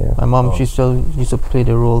 Yeah. My mom, Oh. she still used to play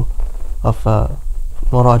the role of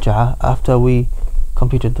muraja'a after we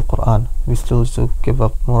completed the Quran. We still used to give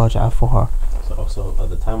up muraja'a for her. So also at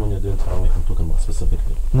the time when you're doing tarawih, I'm talking about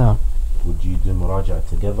specifically, No. would you do muraja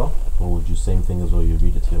together, or would you same thing as well? You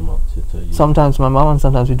read it to your mom. To you? Sometimes my mom and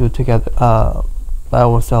sometimes we do it together by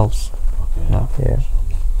ourselves. Okay. No. Yeah.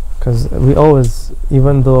 Because we always,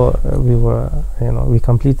 even though we were, we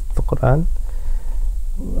completed the Quran,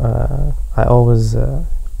 I always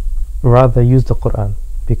rather use the Quran,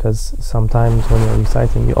 because sometimes when you're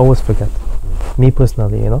reciting, you always forget. Me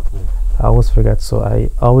personally, I always forget, so I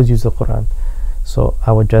always use the Quran. So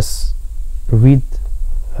I would just read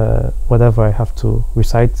whatever I have to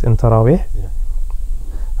recite in Taraweeh, Yeah.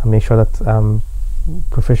 and make sure that I'm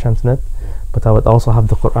proficient in it. Yeah. But I would also have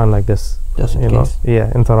the Quran like this, Just in you know, case.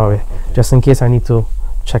 yeah, in Taraweeh, Okay. just in case I need to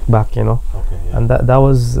check back, Okay. Yeah. and that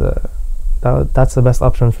was that's the best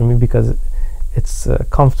option for me, because it's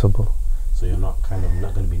comfortable. So you're not going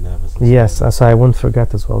to be nervous. and Yes, stuff. so I won't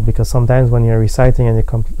forget as well, because sometimes when you're reciting and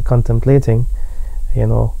you're contemplating,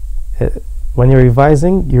 when you're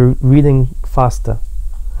revising, you're reading faster.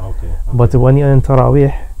 Okay. But when you're in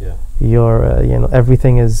Taraweeh, Yeah. you're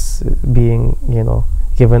everything is being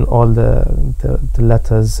given all the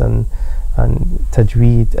letters and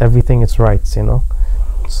tajweed, everything is right,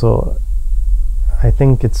 so I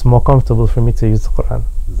think it's more comfortable for me to use the Quran.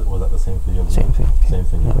 Was that the same for you? Same thing. Same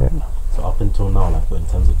thing. Yeah. Yeah. So up until now, like in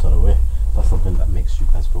terms of tarawih, that's something that makes you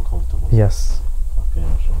guys feel comfortable. Yes. Okay,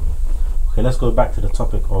 mashallah. Okay, let's go back to the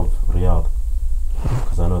topic of Riyadh,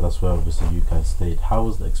 because I know that's where obviously you guys stayed. How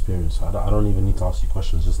was the experience? I don't even need to ask you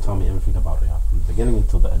questions. Just tell me everything about Riyadh from the beginning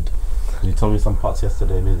until the end. You told me some parts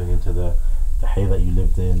yesterday, moving into the hay that you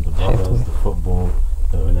lived in, the brothers, the football,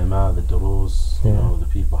 the ulama, the durus, Yeah. the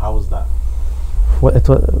people. How was that? Well, it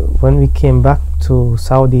was when we came back to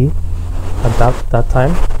Saudi at that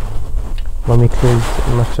time, when we closed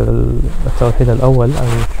Masjid al-Tawheed al-Awwal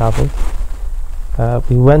and we traveled.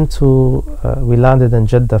 We landed in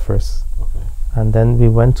Jeddah first, Okay. and then we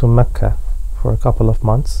went to Mecca for a couple of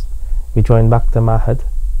months. We joined back the Mahad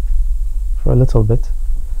for a little bit,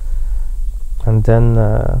 and then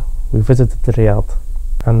we visited Riyadh.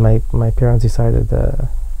 And my parents decided,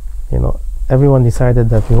 everyone decided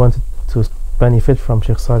that we wanted to benefit from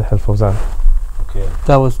Sheikh Salih al-Fawzan. Okay.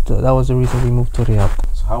 That was the reason we moved to Riyadh.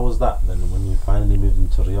 So how was that then? When you finally moved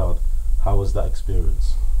into Riyadh, how was that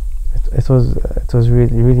experience? It was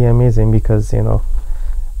really, really amazing, because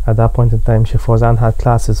at that point in time Sheikh Fawzan had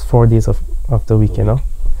classes 4 days of the week, Mashallah.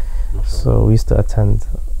 so we used to attend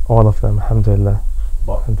all of them, alhamdulillah.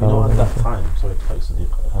 But And you know, that at was that time, sorry to cut you, Sideeq,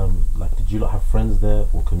 like, did you not have friends there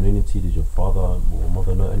or community? Did your father or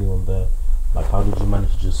mother know anyone there? Like, how did you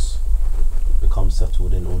manage to just become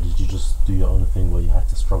settled in, or did you just do your own thing where you had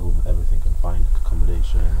to struggle with everything and find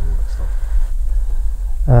accommodation and all that stuff?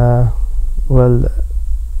 Well,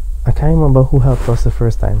 I can't remember who helped us the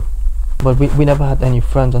first time. But we never had any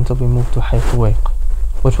friends until we moved to Hayfuwaiq,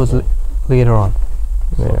 which was Okay. later on.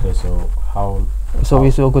 So, Yeah. okay, so how? So we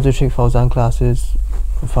used to go to Sheikh Fawzan classes,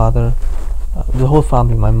 my father, the whole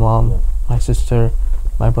family, my mom, Yeah. my sister,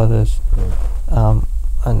 my brothers. Yeah.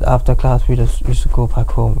 And after class we just used to go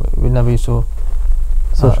back home. We never used to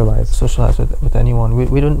Socialize. with anyone. We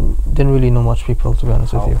didn't really know much people, to be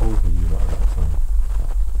honest How with old you. were you at that time?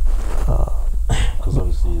 Because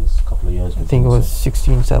obviously it's a couple of years. I think it was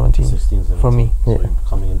 16, 17. 16, 17. for me. So Yeah. you're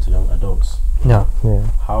coming into young adults. Yeah. Yeah.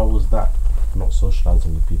 How was that? Not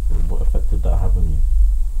socializing with people. What effect did that have on you?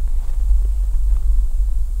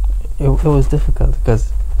 it was difficult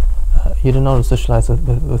because you don't know how to socialize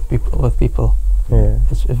with people. Yeah.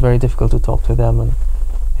 It's very difficult to talk to them, and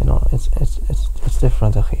you know it's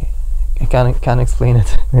different. Akhi. I can't explain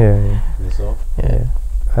it. Yeah. Yourself?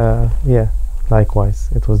 Yeah. Likewise,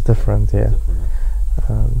 it was different. Yeah. Different,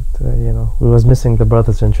 And you know, we was missing the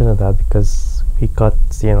brothers in Trinidad because we got,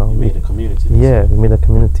 you know, You made a community. yeah, we made a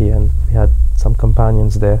community and we had some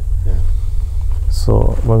companions there. Yeah.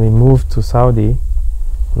 So when we moved to Saudi,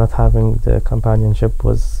 not having the companionship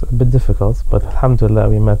was a bit difficult, but Alhamdulillah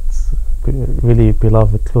we met really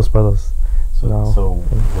beloved close brothers. So, No. so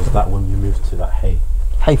was that when you moved to that Hay?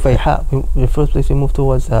 Hay Fayha. The first place we moved to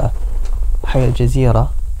was Hay Al Jazeera.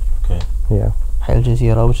 Okay. Yeah. Hay Al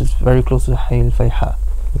Jazeera, which is very close to Hay Al Fayha.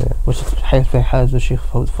 Yeah. Which is Hay Al Fayha is where Sheikh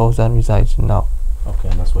Fawzan resides now. Okay,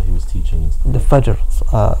 and that's what he was teaching and stuff. The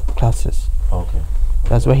Fajr classes. Okay.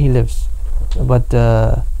 That's where he lives. Okay. But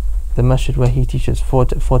the masjid where he teaches four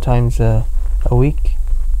times a week,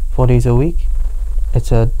 4 days a week,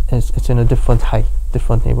 it's in a different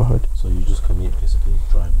neighborhood. So you just commute, basically,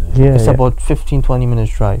 drive there. Yeah. It's about 15-20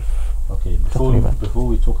 minutes drive. Okay. Before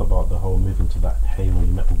we talk about the whole moving to that Hay where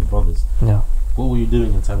you met all the brothers, Yeah. what were you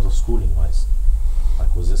doing in terms of schooling wise?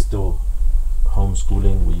 Like, was it still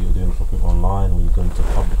homeschooling? Were you doing something online? Were you going to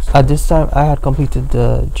public school? At this time, I had completed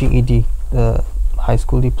the GED, the high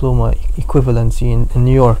school diploma equivalency in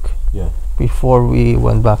New York. Yeah. Before we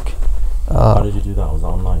went back. How did you do that? Was that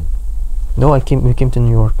online? No, we came to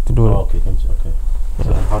New York to do Oh, it. okay. Okay. So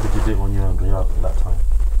then how did you do it when you were in Riyadh at that time?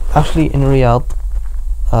 Actually, in Riyadh,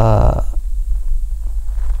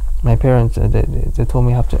 my parents they told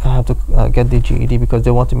me I have to get the GED because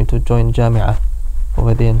they wanted me to join Jamia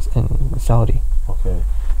over there in Saudi. Okay.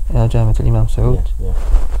 Jamia Al-Imam Saud.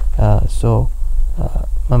 Yeah. So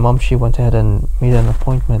my mom, she went ahead and made an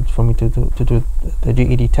appointment for me to do the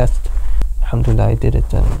GED test. Alhamdulillah, I did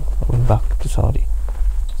it and I went back to Saudi.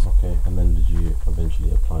 Okay. And then did you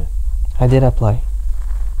eventually apply? I did apply.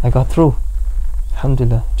 I got through.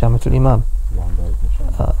 Alhamdulillah, Jamia Al-Imam.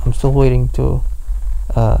 I'm still waiting to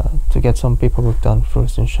get some paperwork done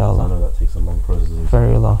first, I inshallah. know that takes a long process.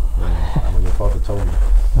 Very long. Yeah. I know your father told me.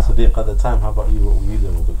 Sideeq, at the time, how about you? What were you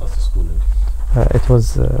doing with regards to schooling? It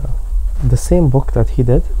was the same book that he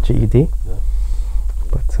did, GED. Yeah.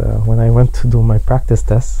 But when I went to do my practice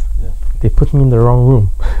test, Yeah. they put me in the wrong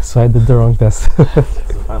room, so I did the wrong test. So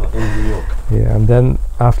final in New York. Yeah, and then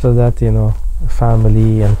after that, you know,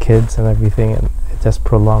 family and kids and everything, and it just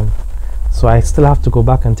prolonged. So I still have to go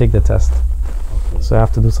back and take the test. Okay. So I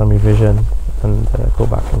have to do some revision and go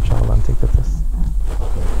back, inshallah, and take the test.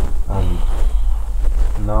 Okay.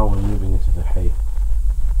 And now we're moving into the Hay.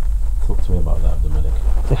 Talk to me about that, Abdilmaalik.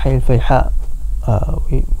 The Hay Al-Fayha,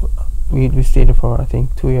 we stayed for I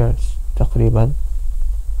think 2 years, تقريبا.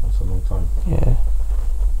 That's a long time. Yeah.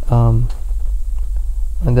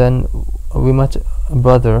 And then we met a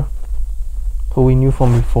brother who we knew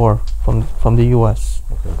from before, from the US.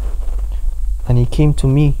 Okay. And he came to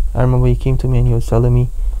me. I remember he came to me and he was telling me,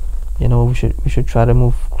 you know, we should try to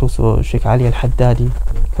move close to Sheikh Ali Al-Haddadi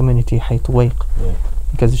community, Hay Tuwaiq. Yeah.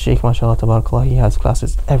 Because the Sheikh, mashallah, tabarakallah, he has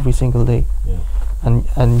classes every single day. Yeah.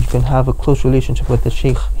 And you can have a close relationship with the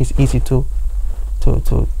Sheikh. He's easy to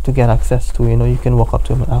get access to. You know, you can walk up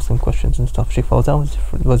to him and ask him questions and stuff. Sheikh Fawzan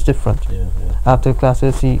was different. Yeah. Yeah. After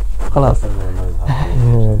classes, he khalas. Everyone knows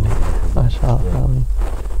how to Mashallah.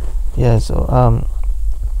 Yeah. So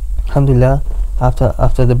alhamdulillah,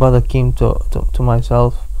 after the brother came to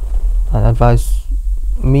myself and advised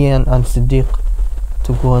me and Sideeq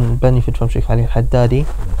to go and benefit from Sheikh Ali Al-Haddadi,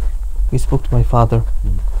 we spoke to my father.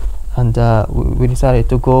 And we decided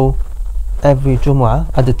to go every Jumu'ah.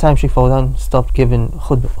 At the time, Sheikh Fawzan stopped giving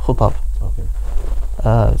khutab.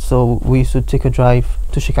 Okay. So we used to take a drive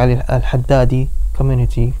to Sheikh Ali Al-Haddadi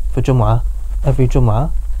community for Jumu'ah, every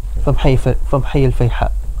Jumu'ah, from Hay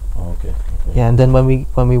Al-Fayha. Oh, okay. Yeah, and then when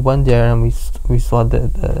we went there and we saw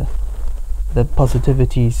the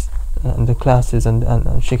positivities and the classes and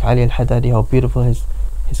Sheikh Ali Al-Haddadi, how beautiful his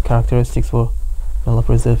characteristics were. May Allah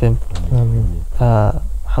preserve him.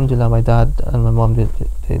 Alhamdulillah, my dad and my mom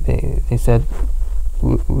they said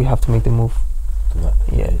we have to make the move. To that.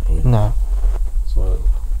 Yeah. No. So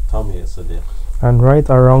tell me, Sideeq. And right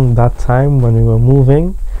around that time when we were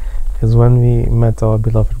moving is when we met our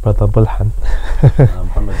beloved brother Bulhan.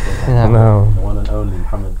 Muhammad Bulhan. Yeah. No. The one and only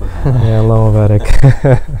Muhammad Bulhan. Yeah, Allahumma barak.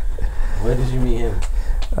 Where did you meet him?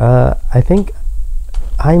 I think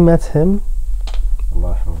I met him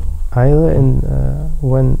Allah yarhamhu. either in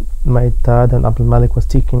when my dad and Abdilmaalik was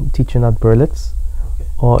teaching at Berlitz, Okay.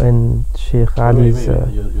 or in Sheikh Ali's.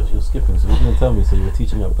 Wait. You're skipping. So you didn't tell me. So you were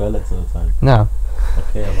teaching at Berlitz at the time. No.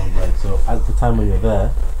 Okay, Alhamdulillah. So at the time when you're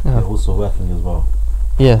there, Yeah. you're also working as well.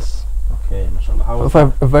 Yes, Okay, mashallah. How was for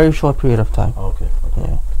that? a very short period of time. Oh, okay.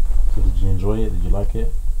 Yeah, So did you enjoy it? Did you like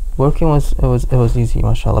it? working was easy,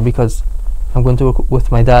 mashallah, because I'm going to work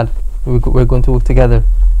with my dad. We're going to work together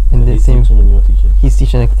in the He's same. teaching and you're teaching. He's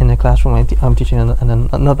teaching in a classroom. I'm teaching in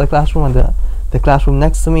another classroom, and the classroom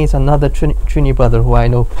next to me is another Trini brother who I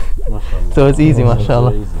know. Mashallah. So it's easy, It's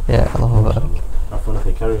mashallah. very easy. Yeah, Alhamdulillah. Mashallah. I feel like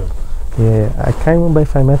they carry on. Yeah, I can't remember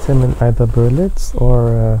if I met him in either Berlitz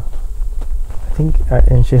or I think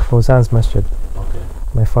in Sheikh Fawzan's masjid. Okay.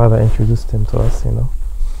 My father introduced him to us, you know,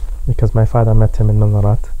 because my father met him in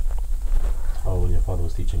Manarat. Oh, when your father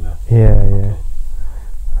was teaching there. Yeah, Okay. yeah.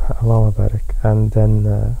 Allahumma barik. And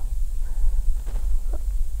then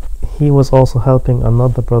he was also helping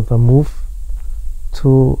another brother move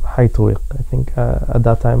to Haytuwiq. I think at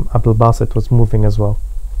that time Abdul Basit was moving as well.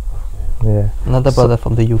 Okay. Yeah, Another brother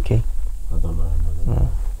from the UK. I don't know.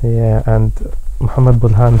 yeah. And Muhammad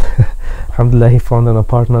Bulhan, alhamdulillah, he found an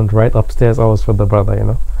apartment right upstairs always for the brother, you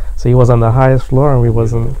know. So he was on the highest floor and we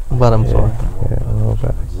wasn't. Bottom floor. Yeah, Allahumma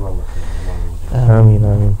barik. Jazakallah khair. Ameen,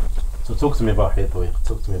 ameen. So talk to me about Haytuwiq.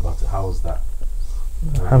 Talk to me about it. How was that?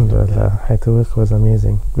 Alhamdulillah, Haytuwiq was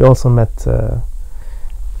amazing. We also met,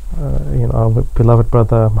 you know, our beloved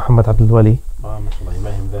brother Muhammad Abdul Wali Ah, mashallah, you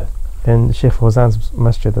met him there. in Sheikh Fawzan's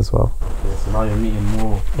masjid as well. Okay, so now you're meeting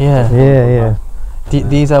more. Yeah. Yeah, yeah.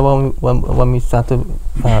 These are when we start to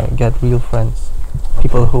get real friends,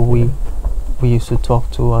 people who we used to talk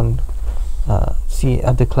to and see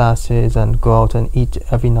at the classes and go out and eat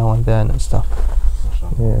every now and then and stuff.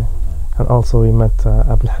 Mashallah. Yeah. And also we met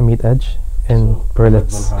Abdul Hamid Edge in So,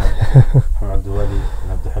 Berlitz. Muhammad Abdul Wali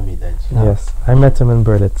and Abdul Hamid Edge. Yeah. Yes, I met him in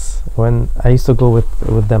Berlitz when I used to go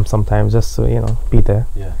with them sometimes just to, you know, be there.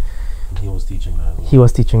 Yeah. And he was teaching there as well. He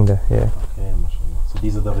was teaching there, yeah. Okay, mashallah. So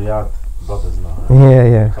these are the Riyadh brothers now. Huh? Yeah,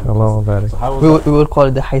 yeah. Come Allahumma close. barik. So how was We that? will call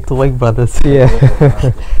it the Haytuwiq brothers. Yeah.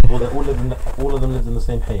 all of them lived in the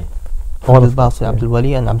same hay. All Abdul of them, Basit, yeah. Abdul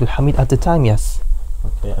Wali and Abdul Hamid at the time, yes.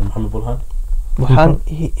 Okay, and Muhammad Bulhan? Burhan,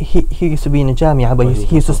 he used to be in a jamia, but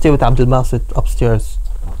he used to stay with Abdul Basit upstairs.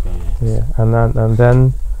 Okay, Yeah, and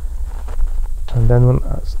then when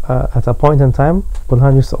at a point in time,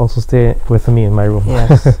 Bulhan used to also stay with me in my room.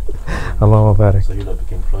 Yes. Allahumma barik. So you lot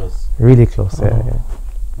became close. Really close, yeah, Oh. yeah.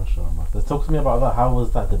 Mashallah. Let's talk to me about that. How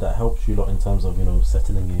was that? Did that help you lot in terms of, you know,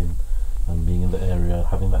 settling in and being in the area,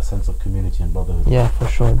 having that sense of community and brotherhood? Yeah, for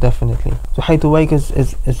sure, definitely. So Haytuwiq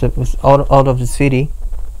is out of the city.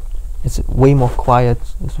 It's way more quiet.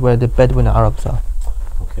 It's where the Bedouin Arabs are.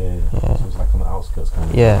 Okay. Yeah. So it's like on the outskirts kind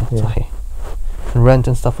of. Yeah, Yeah. Sahih. And rent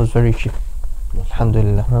and stuff was very cheap. Mashallah.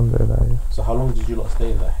 Alhamdulillah. Alhamdulillah, yeah. So how long did you lot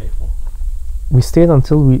stay in that hay for? We stayed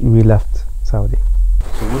until we left Saudi.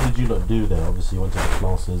 So what did you lot do there? Obviously you went to the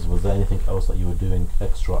classes. Was there anything else that you were doing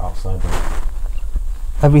extra outside that?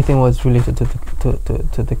 Everything was related to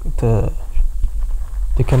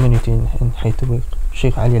the community in Haytuwiq,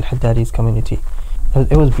 Sheikh Ali al-Haddadi's community.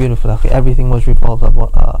 It was beautiful. Akhi. Everything was revolved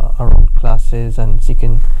around classes and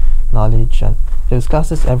seeking knowledge, and there was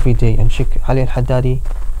classes every day. And Sheikh Ali al-Haddadi,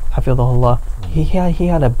 Hafidhahullah, he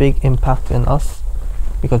had a big impact on us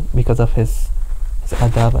because of his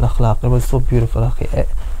adab and akhlaq. It was so beautiful. Akhi.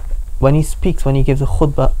 When he speaks, when he gives a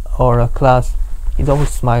khutbah or a class, he's always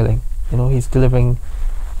smiling. You know, he's delivering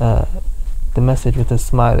the message with a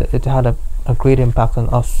smile. It had a great impact on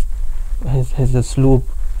us. His usloob,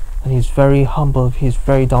 and he's very humble. He's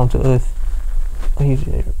very down to earth. He's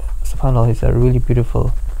subhanallah. He's a really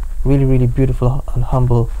beautiful and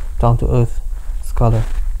humble, down to earth scholar.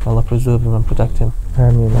 Allah preserve him and protect him.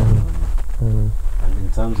 Ameen, ameen. Ameen. And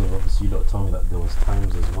in terms of, obviously you lot told me that there was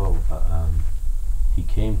times as well that he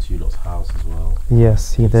came to you lot's house as well.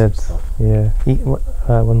 Yes, he Some did. stuff. Yeah.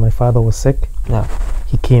 When my father was sick, Yeah,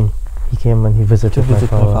 he came and he to visited my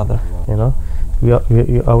visit my father. You know,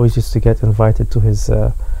 we always used to get invited to his,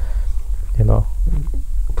 you know,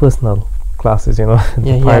 personal classes. You know,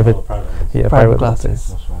 Yeah, yeah. private, Oh, private. yeah, Private classes.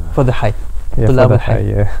 classes Mashallah. for the high. Yeah, the for level the high, high.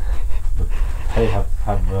 yeah. They have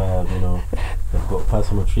you know, they've got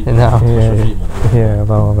personal treatment. Yeah. Special Yeah, treatment. Yeah,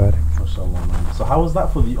 Allahumma barik. Mashallah, man. So how was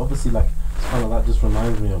that for the, obviously like, subhanAllah, that just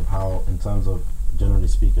reminds me of how, in terms of generally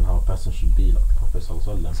speaking, how a person should be, like the Prophet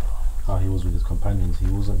Sallallahu Alaihi Wasallam, how he was with his companions. He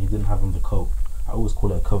didn't have on the coat. I always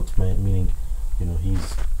call it a coat, meaning, you know,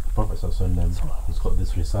 he's the Prophet Sallallahu Alaihi Wasallam. He's got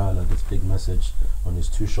this risala, this big message on his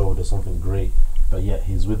two shoulders, something great, but yet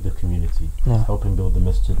he's with the community. Yeah. He's helping build the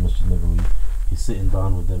Masjid Nabawi. He's sitting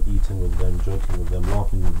down with them, eating with them, joking with them,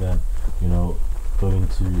 laughing with them, you know, going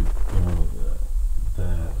to, you know,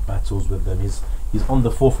 battles with them. He's on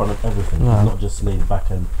the forefront of everything. Yeah. He's not just laid back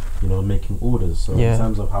and making orders. So Yeah. in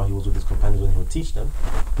terms of how he was with his companions when he would teach them,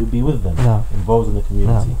 he would be with them, Yeah. involved in the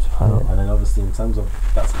community. subhanallah. And then obviously in terms of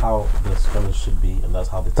that's how the scholars should be, and that's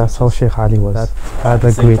how the That's how teachers. Sheikh Ali was. That- At Had the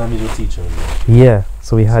a same great, time, he's your teacher. yeah.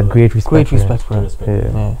 So we had So great respect. Great for him. respect for him. Respect.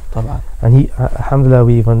 Yeah. Yeah, طبعا. And he, alhamdulillah,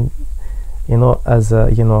 we even, as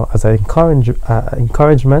a, as an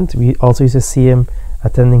encouragement, we also used to see him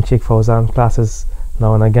attending Sheikh Fawzan classes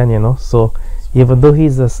now and again, So even though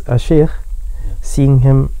he's a sheikh, seeing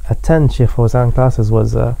him attend Sheikh Fawzan classes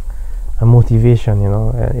was a motivation,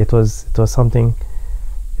 It was something.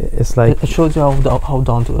 It's like It shows you how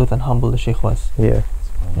down to earth and humble the Sheikh was. yeah,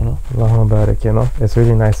 Allahumma barik, It's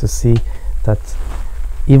really nice to see that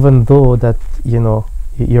even though that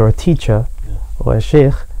you're a teacher or a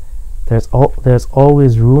sheikh, there's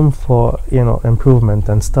always room for improvement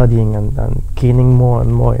and studying and gaining more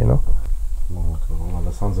and more. Wow,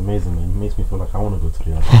 that sounds amazing, man. It makes me feel like I want to go to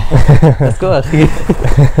Riyadh. Let's go.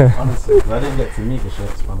 Akhi. Honestly, 'cause I didn't get to meet the Sheikh,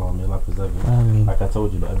 subhanAllah, may Allah preserve him. Ameen. Like I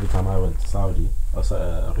told you, that every time I went to Saudi, or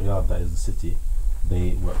Riyadh, that is the city,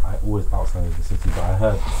 they were always outside of the city, but I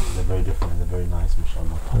heard they're very different and they're very nice,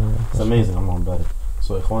 mashallah. It's amazing, I'm on better.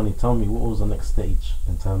 So Ikhwani, tell me, what was the next stage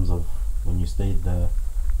in terms of when you stayed there?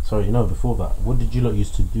 Sorry, before that, what did you lot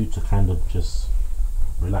used to do to kind of just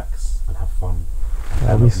relax and have fun?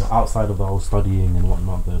 And outside of the whole studying and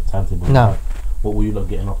whatnot, the timetable. No. What were you lot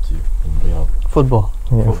getting up to in Riyadh? Football.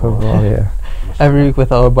 Yeah, football, yeah. Every week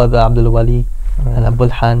with our brother Abdilmaalik and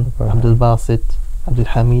Abdulhan, Abdullah. Abdulbasit,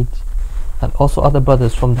 Abdulhamid, and also other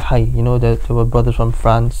brothers from the Hay. There were brothers from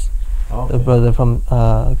France, Okay. a brother from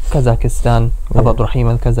Kazakhstan, Yeah. Abu Rahim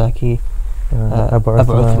al-Kazaki, Abu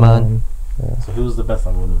Abu Uthman. So who was the best?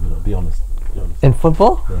 I want to be honest. In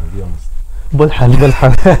football, Yeah, be honest. Bulhan.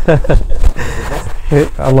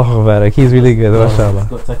 Allahu barak, he's really good, He's mashallah.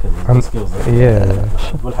 got technical and skills. Yeah.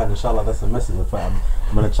 Bulhan, inshallah, that's a message. In fact,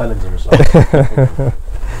 I'm going to challenge him, inshallah.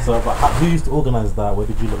 So, but who used to organize that? Where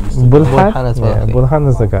did you lot used to go? Bulhan as well, Yeah, okay. Bulhan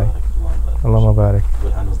is the guy. Allahumma barak.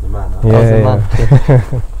 Bulhan was the man, huh?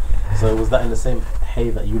 Yeah. So was that in the same hay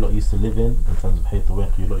that you lot used to live in terms of hay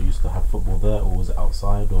Tawaq? You lot used to have football there, or was it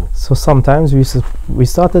outside? Or So sometimes we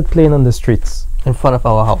started playing on the streets. In front of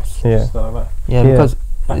our house. Yeah. just like that? Yeah, Yeah. because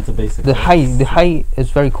Back to basics. the Hay is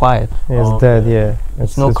very quiet. It's Oh, dead, okay. yeah.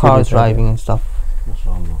 There's no it's cars really dead, driving and stuff.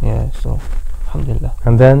 MashaAllah. Yeah, so Alhamdulillah.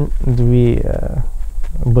 And then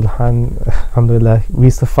Bulhan, Alhamdulillah, we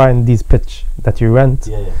used to find these pitch that you rent.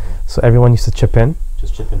 Yeah. So everyone used to chip in.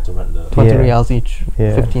 Just chip in to rent the. 20 Yeah. riyals each.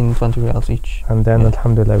 Yeah. 15, 20 riyals each. And then Yeah.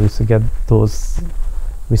 Alhamdulillah, we used to get those.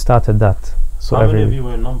 We started that. So How many of every you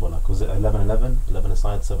were in number? Like, was it 11, 11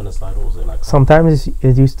 aside, 7 aside, or was it like? sometimes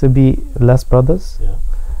it used to be less brothers, Yeah.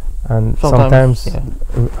 and Sometimes, sometimes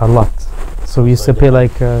yeah. a lot. So we used to So play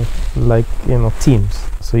yeah. like teams.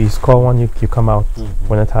 So you score one, you come out Mhm.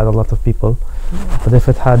 when it had a lot of people. But if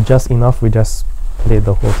it had just enough, we just played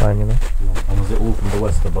the whole time. Yeah. And was it all from the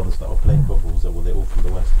west? The brothers that were playing football, were they all from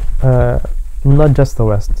the west? Not just the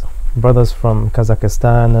West. Brothers from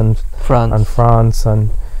Kazakhstan and France.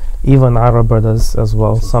 and even Arab brothers as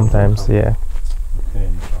well. So Sometimes, from- yeah. Okay,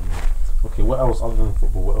 mashallah. Okay, what else other than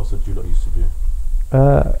football? What else did you lot used to do?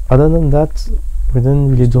 Other than that, we didn't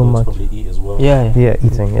really Used to do go to much. Probably eat as well. Yeah, Yeah,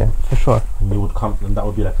 eating. Yeah. for sure. And you would come, and that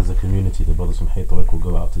would be like as a community. The brothers from Haytawak would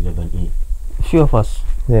go out together and eat. A few of us.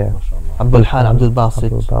 Yeah. MashaAllah. Abdulhan,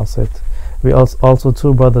 Abdulbasit. Abdulbasit. We also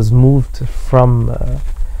two brothers moved from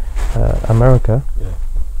America. Yeah.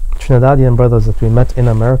 Trinidadian brothers that we met in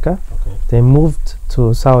America. Okay. They moved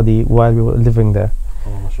to Saudi while we were living there, Oh,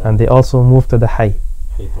 mashallah. and they also moved to the Hay.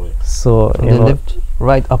 Haytawak. So They lived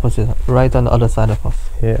right opposite, right on the other side of us.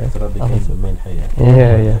 yeah, So that became the main hay.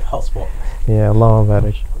 Yeah. Hotspot. yeah, Allahu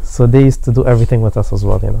barik. So they used to do everything with us as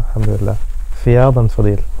well, Alhamdulillah. Fiyad and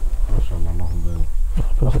Fadil. MashaAllah. Alhamdulillah.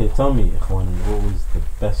 Okay, tell me, Ikhwani, what was the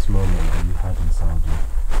best moment that you had in Saudi,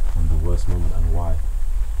 and the worst moment, and why?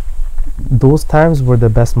 Those times were the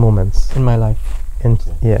best moments In my life. in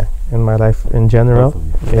my life in general.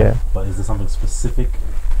 Both of you. Yeah, But is there something specific,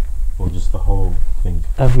 or just the whole thing?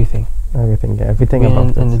 Everything. everything Being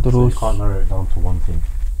about in the it. So you durus. can't narrow it down to one thing.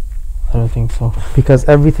 I don't think so. Because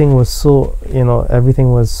everything was so, it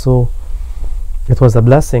was a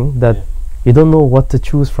blessing that Yeah. you don't know what to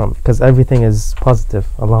choose from, because everything is positive.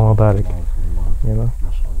 Allahumma barik. MashaAllah.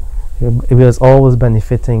 It was always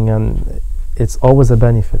benefiting, and it's always a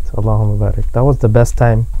benefit. Allahumma barik. That was the best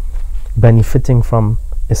time benefiting from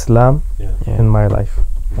Islam Yeah. Yeah. in my life.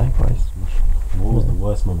 Likewise. MashaAllah. And what was the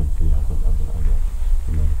worst moment for you?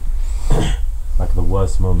 Like the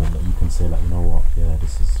worst moment that you can say, like, you know what? Yeah,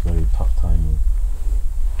 this is very tough time.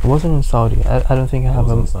 It wasn't in Saudi. I don't think I have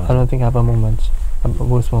I don't think I have a moment, a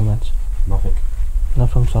worse moment. Nothing. Not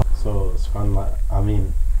from Saudi. So subhanallah, I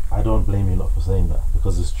mean, I don't blame you lot for saying that,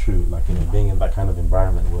 because it's true. Like, you know, being in that kind of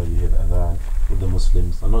environment where you hear the adhan with the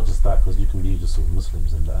Muslims, and not just that, because you can be just sort of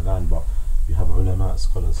Muslims in the adhan, but you have ulama,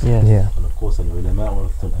 scholars, Yes. Yeah. and of course, and ulama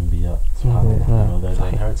warathul anbiya, subhanallah, Yeah. you know, they're the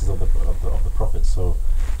inheritors of the Prophet. So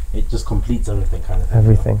it just completes everything, kind of thing.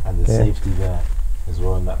 Everything, you know? And the yeah. safety there as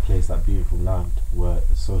well in that place, that beautiful land where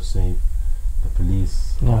it's so safe. The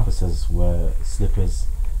police officers wear slippers.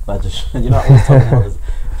 That just, you know, I always talk about this.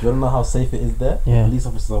 If you don't know how safe it is there, Yeah. the police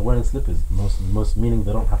officers are wearing slippers. Most meaning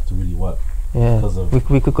they don't have to really work. Yeah. Because of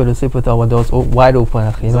We could go to sleep with our doors wide open.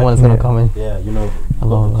 Actually. No one's Exactly. gonna come in. Yeah, you know, you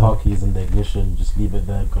got Allah the car Allah. keys in the ignition, just leave it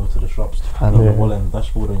there, go to the shops, Subhanallah. leave the Yeah. wallet in the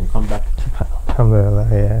dashboard, and you come back. Alhamdulillah,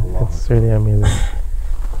 yeah. Allah. It's really amazing.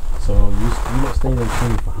 So you not staying in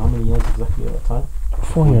Trinidad for how many years exactly at that time? 4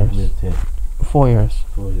 Before you years. lived here? 4 years.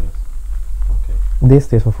 4 years. Okay. They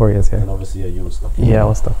stayed for 4 years, And yeah. then obviously you were stuck. Yeah, I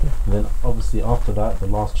was stuck there. And then obviously after that, the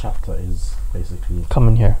last chapter is basically,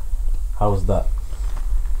 Coming here. how was that?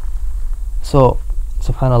 So,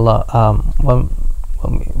 subhanallah, when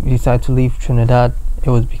we decided to leave Trinidad, it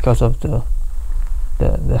was because of the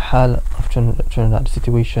hal of Trinidad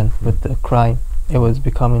situation with the crime. It was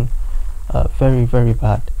becoming very, very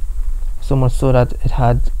bad. So much so that it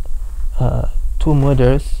had 2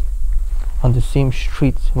 murders on the same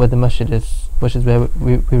street where the masjid is, which is where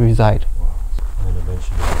we reside. And then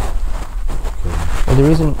eventually, okay. Well, the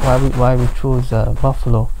reason why we chose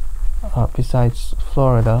Buffalo besides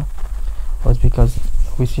Florida was because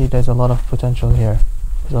we see there's a lot of potential here.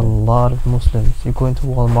 There's a lot of Muslims. You go into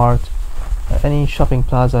Walmart, any shopping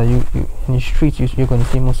plaza, you in the streets, you're going to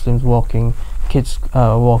see Muslims walking, kids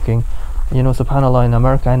walking. You know, subhanallah, in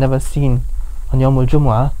America, I never seen on Yawm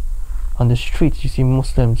al-Jumu'ah, on the streets, you see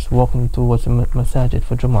Muslims walking towards the masajid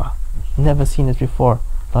for Jumu'ah. Never seen it before.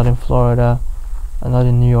 Not in Florida, not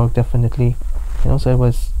in New York, definitely. You know, so it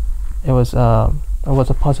was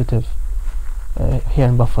a positive here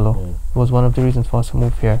in Buffalo. Yeah. It was one of the reasons for us to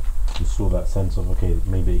move here. You saw that sense of, okay,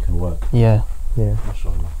 maybe it can work. Yeah. Yeah.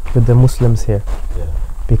 MashaAllah. With the Muslims here. Yeah.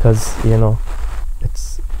 Because, you know,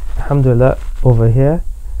 it's, alhamdulillah, over here,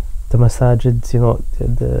 the masajids, you know,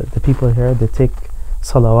 the people here, they take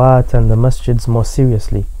salawat and the masjids more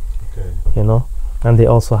seriously, Okay. you know, and they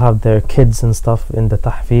also have their kids and stuff in the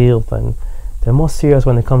tahfiz, and they're more serious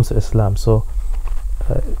when it comes to Islam. So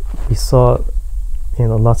we saw, you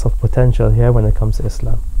know, lots of potential here when it comes to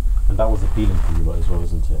Islam. And that was appealing for you as well,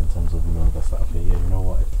 isn't it? In terms of, you know, that's like, okay, yeah, you know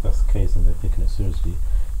what, if that's the case and they're taking it seriously,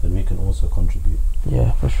 then we can also contribute.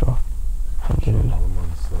 Yeah, for sure. Alhamdulillah.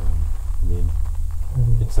 I mean,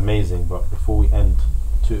 it's amazing, but before we end,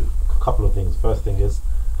 a couple of things. First thing is,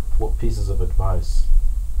 what pieces of advice,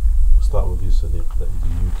 we'll start with you, Sideeq, that do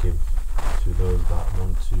you give to those that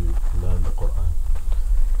want to learn the Qur'an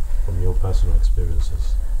from your personal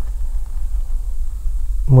experiences?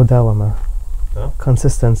 Mudawama. Huh?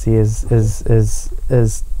 Consistency is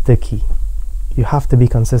the key. You have to be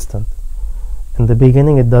consistent. In the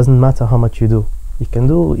beginning, it doesn't matter how much you do. You can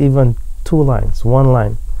do even 2 lines, 1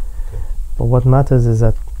 line. Okay. But what matters is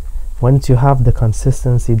that once you have the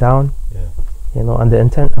consistency down, Yeah. you know, and the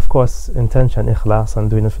intent, of course, intention, ikhlas, and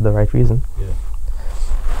doing it for the right reason. Yeah.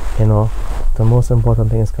 You know, the most important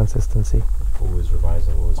thing is consistency. Always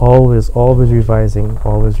revising. Always revising,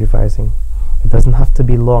 always revising. It doesn't have to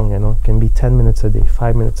be long, you know. It can be 10 minutes a day,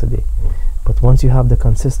 5 minutes a day. But once you have the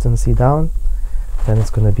consistency down, then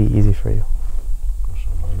it's going to be easy for you.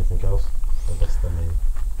 MashaAllah. Anything else? Or that's the main.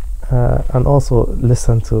 And also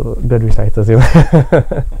listen to good reciters. You know.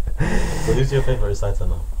 So who's your favorite reciter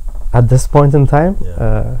now? At this point in time,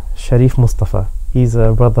 Yeah. Sharif Mustafa. He's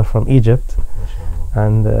a brother from Egypt, MashaAllah.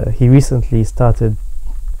 and he recently started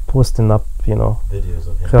posting up, you know, Videos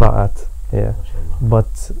of him. qira'at. Yeah. MashaAllah.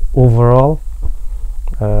 But overall,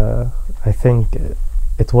 I think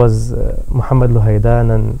it was Muhammad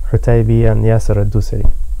Luhaydan and Utaybi and Yasser al-Dusari,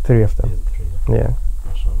 3 of them. These are the 3. Yeah.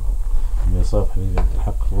 MashaAllah. And yourself, Habibi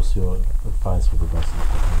Abdul, what's your advice for the rest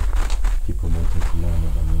of people wanting to learn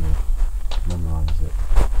it and, you know, memorize it?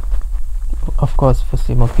 Of course,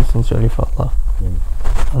 firstly, must be sincerely for Allah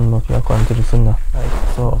and must be according to the Sunnah.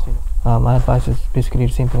 So, my advice is basically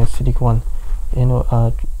the same thing as Sideeq 1. You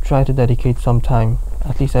know, try to dedicate some time,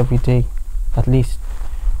 at least every day, at least,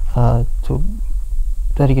 to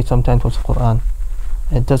dedicate some time towards the Quran.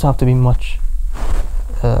 It doesn't have to be much.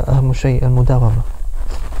 أهم شيء المداومة.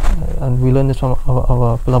 And we learned this from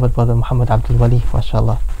our beloved brother Muhammad Abdilmaalik,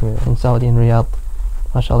 mashallah, in Saudi, in Riyadh.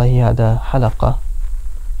 Mashallah, he had a halaqah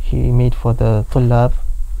he made for the tullab,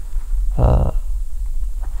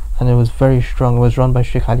 and it was very strong. It was run by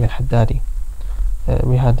Sheikh Ali al-Haddadi.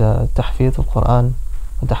 We had tahfidh al-Quran,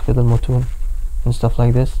 tahfidh al-mutun, and stuff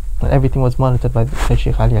like this. And everything was monitored by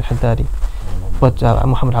Sheikh Ali al-Haddadi. But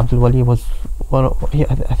Muhammad Abdul Wali was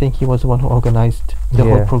I think he was the one who organized the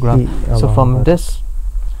whole program. So from this,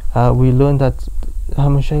 we learned that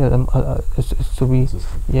is to be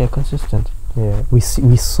consistent. Yeah, we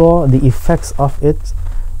saw the effects of it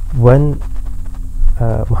when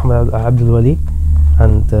Muhammad Abdul Wali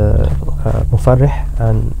and Mufarrih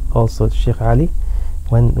and also Sheikh Ali,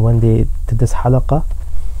 when they did this halaqah,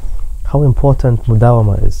 how important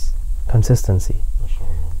mudawama is, consistency.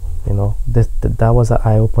 You know, that was an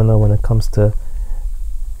eye-opener when it comes to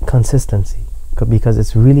consistency, because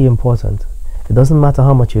it's really important. It doesn't matter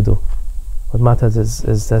how much you do. What matters is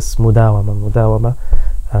this mudawama,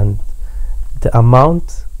 and the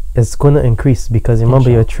amount is going to increase, because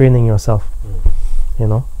remember, you're training yourself. You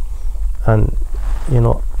know, and you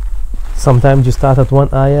know, sometimes you start at one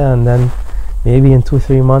ayah and then maybe in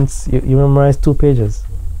 2-3 months you memorize 2 pages,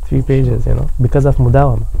 3 pages, you know, because of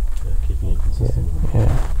mudawama. Keeping it consistent. May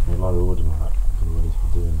Allah reward him for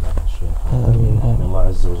doing that. May Allah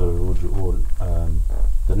Azza wa Jalla reward you all.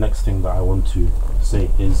 The next thing that I want to say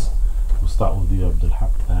is, we'll start with you,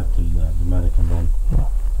 Abdilmaalik, and then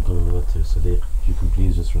go over to Sideeq. If you can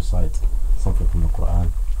please just recite something from the Quran.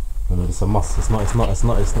 Remember, it's a must. It's not.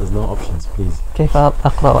 There's no options. Please. كيف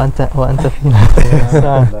أقرأ وأنت فينا؟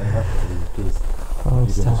 Please.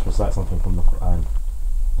 You can just recite something from the Quran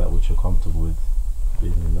that which you're comfortable with.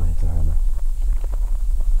 بإذن الله تعالى.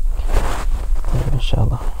 إن شاء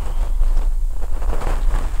الله.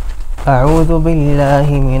 أعوذ بالله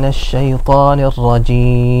من الشيطان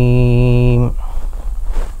الرجيم.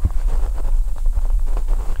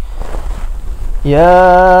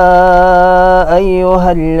 يا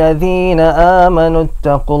أيها الذين آمنوا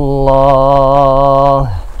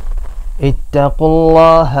اتقوا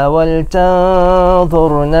الله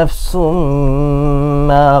ولتنظر نفس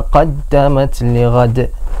ما قدمت لغد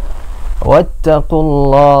واتقوا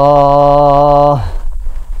الله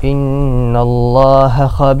إن الله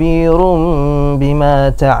خبير بما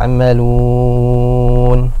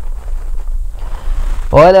تعملون.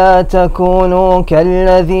 ولا تكونوا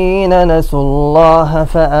كالذين نسوا الله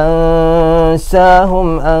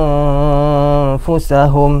فأنساهم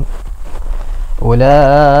أنفسهم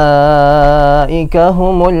أولئك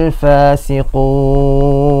هم الفاسقون.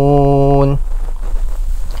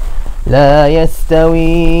 لا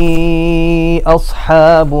يستوي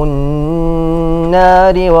أصحاب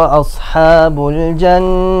النار وأصحاب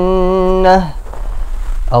الجنة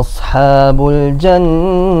أصحاب الجنة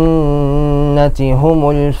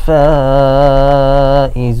هم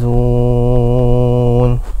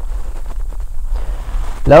الفائزون.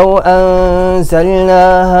 لو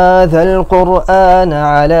أنزلنا هذا القرآن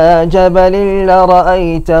على جبل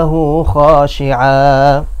لرأيته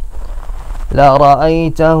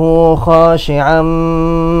خاشعا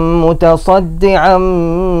متصدعا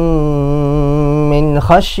من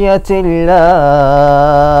خشية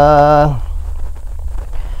الله.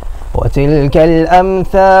 وتلك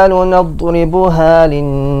الأمثال نضربها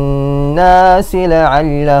للناس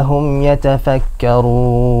لعلهم يتفكرون.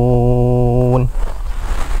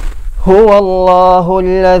 هو الله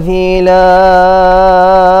الذي لا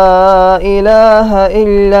إله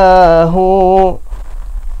إلا هو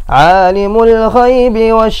عالم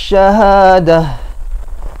الغيب والشهادة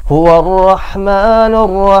هو الرحمن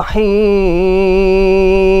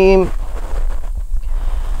الرحيم.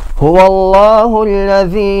 هو الله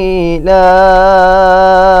الذي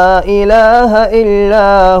لا إله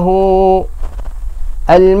إلا هو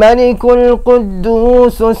الملك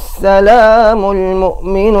القدوس السلام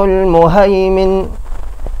المؤمن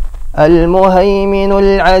المهيمن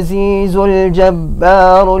العزيز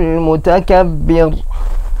الجبار المتكبر.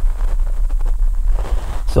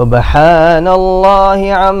 سبحان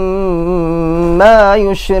الله عما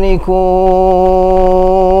يشركون.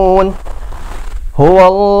 هو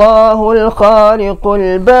الله الخالق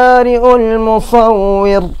البارئ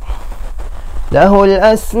المصور له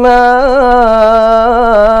الأسماء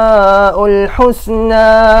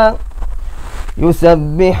الحسنى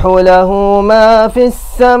يسبح له ما في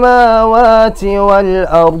السماوات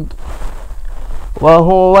والأرض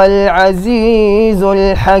وهو العزيز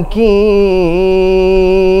الحكيم.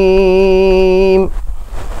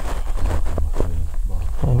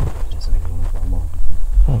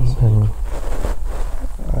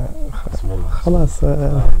 خلاص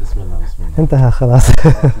انتهى خلاص.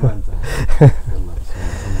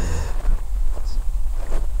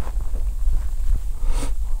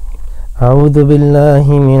 أعوذ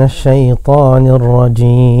بالله من الشيطان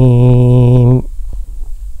الرجيم.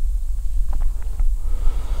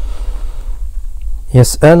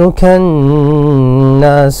 يسألك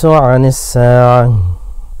الناس عن الساعة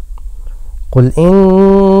قل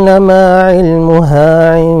إنما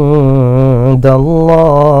علمها عند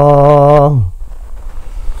الله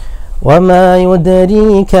وما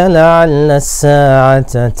يدريك لعل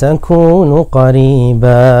الساعة تكون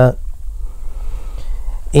قريبا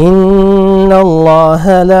إن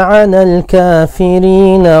الله لعن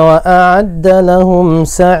الكافرين وأعد لهم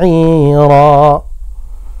سعيرا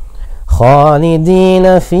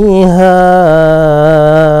خالدين فيها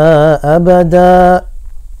أبدا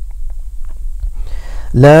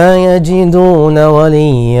لا يجدون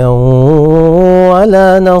وليا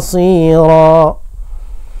ولا نصيرا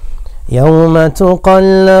يوم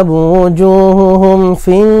تقلب وجوههم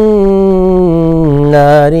في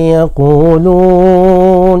النار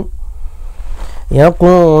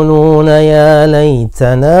يقولون يا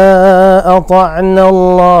ليتنا أطعنا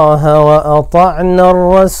الله وأطعنا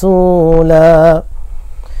الرسولا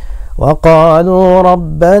وقالوا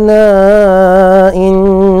ربنا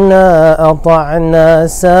إنا أطعنا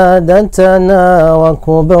سادتنا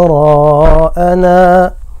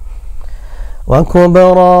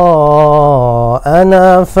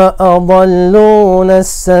وكبراءنا فأضلونا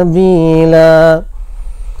السبيلا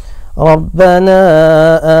ربنا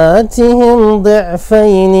آتهم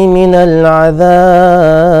ضعفين من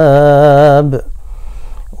العذاب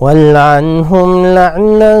والعنهم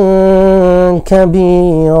لعنا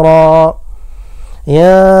كبيرا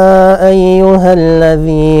يا أيها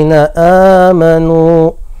الذين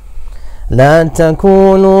آمنوا لا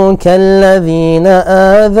تكونوا كالذين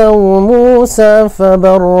آذوا موسى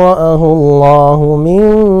فبرأه الله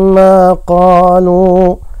مما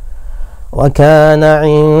قالوا وكان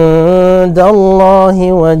عند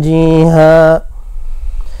الله وجيها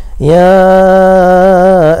يا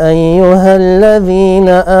أيها الذين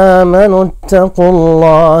آمنوا اتقوا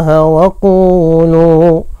الله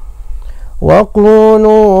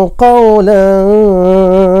وقولوا قولا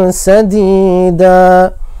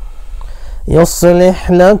سديدا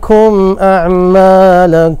يصلح لكم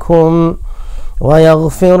أعمالكم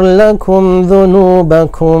ويغفر لكم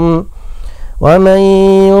ذنوبكم ومن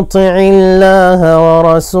يطع الله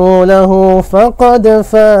ورسوله فقد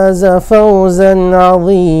فاز فوزا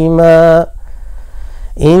عظيما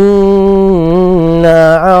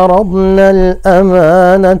إنا عرضنا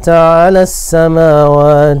الأمانة على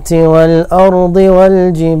السماوات والأرض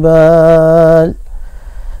والجبال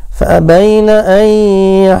فأبين أن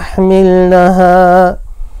يحملنها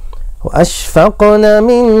وأشفقن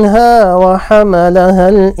منها وحملها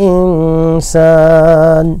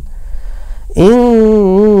الإنسان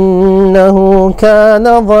إنه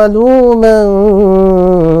كان ظلوما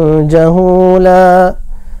جهولا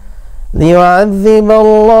ليعذب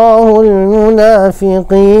الله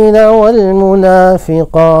المنافقين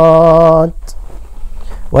والمنافقات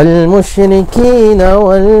والمشركين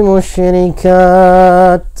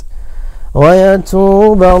والمشركات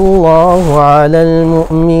ويتوب الله على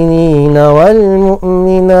المؤمنين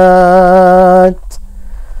والمؤمنات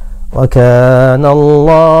وكان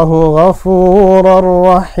الله غفورا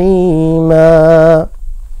رحيما.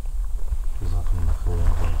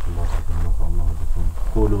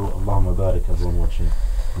 قولوا اللهم بارك everyone watching.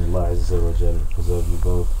 May Allah Azza wa Jal preserve you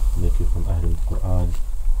both, make you from Ahl al-Qur'an,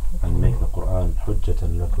 and make the Qur'an حجة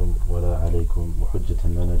لكم ولا عليكم وحجة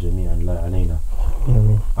لنا جميعا لا علينا.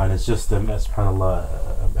 And it's just subhanallah,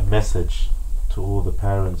 a message to all the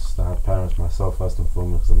parents that have parents, myself first and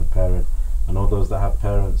foremost because I'm a parent, and all those that have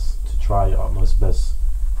parents, to try your utmost best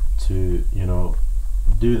to, you know,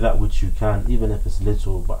 do that which you can, even if it's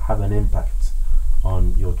little, but have an impact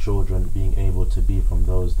on your children, being able to be from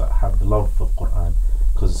those that have the love for Qur'an.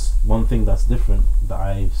 Because one thing that's different that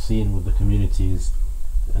I've seen with the communities,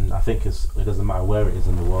 and I think it doesn't matter where it is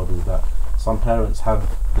in the world, is that some parents have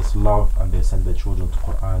this love and they send their children to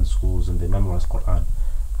Qur'an schools and they memorize Qur'an.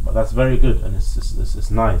 But that's very good, and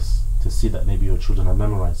it's nice to see that maybe your children have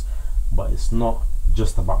memorized. But it's not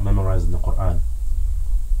just about memorizing the Qur'an.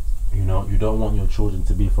 You know, you don't want your children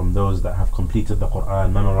to be from those that have completed the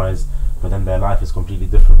Qur'an, memorized, but then their life is completely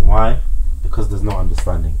different. Why? Because there's no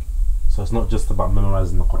understanding. So it's not just about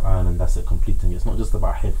memorizing the Qur'an and that's it, completing it. It's not just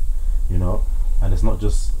about hifz, you know, and it's not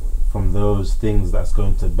just from those things that's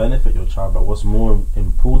going to benefit your child, but what's more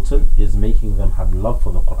important is making them have love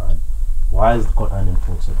for the Qur'an. Why is the Qur'an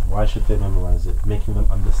important? Why should they memorize it? Making them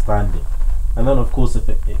understand it. And then of course if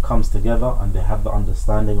it comes together and they have the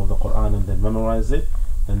understanding of the Qur'an and they memorize it,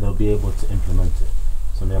 then they'll be able to implement it.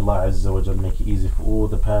 So may Allah Azza wa Jal make it easy for all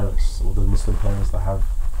the parents, all the Muslim parents that have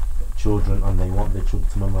children and they want their children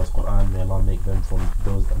to memorize Qur'an. May Allah make them from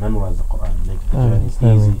those that memorize the Qur'an, make the journeys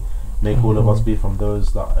easy, Make all of us be from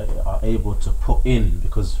those that are able to put in,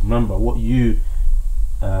 because remember what you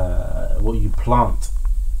plant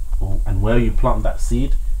and where you plant that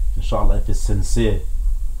seed, inshallah, if it's sincere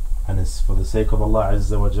and it's for the sake of Allah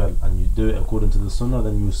Azza wa Jal, and you do it according to the Sunnah,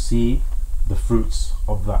 then you see the fruits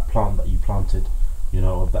of that plant that you planted,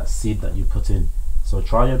 of that seed that you put in. So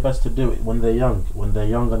try your best to do it when they're young. When they're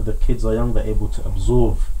young and the kids are young, they're able to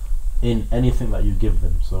absorb in anything that you give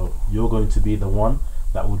them. So you're going to be the one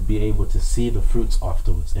that would be able to see the fruits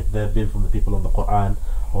afterwards, if they've been from the people of the Qur'an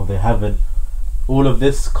or they haven't. All of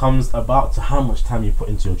this comes about to how much time you put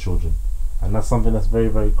into your children, and that's something that's very,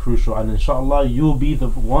 very crucial. And inshallah, you'll be the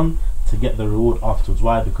one to get the reward afterwards.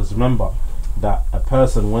 Why? Because remember that a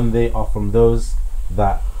person, when they are from those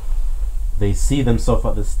that they see themselves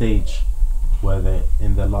at the stage where they're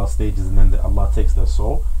in their last stages, and then Allah takes their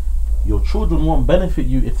soul, your children won't benefit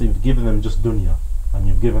you if they've given them just dunya and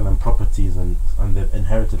you've given them properties and they've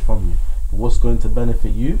inherited from you. But what's going to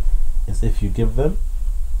benefit you is if you give them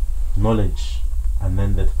knowledge, and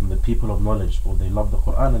then they're from the people of knowledge, or they love the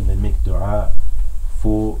Qur'an and they make dua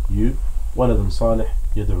for you. Waladun salih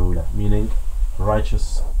yad'u lah, meaning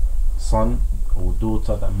righteous son or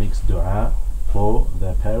daughter that makes dua for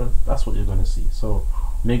their parents. That's what you're going to see. So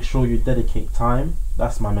make sure you dedicate time.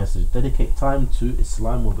 That's my message. Dedicate time to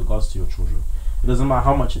Islam with regards to your children. It doesn't matter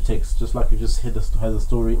how much it takes. Just like you just heard the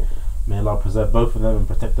story, may Allah preserve both of them and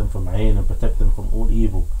protect them from ayn and protect them from all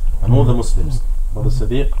evil. And all the Muslims, Brother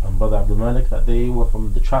Sideeq and Brother Abdilmaalik, that they were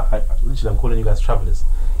from the literally I'm calling you guys travelers,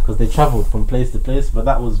 because they travelled from place to place, but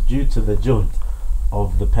that was due to the juhd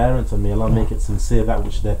of the parents, and may Allah make it sincere, that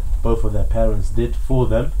which both of their parents did for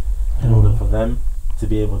them, in order for them to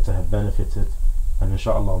be able to have benefited. And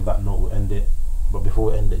inshallah, on that note, we'll end it. But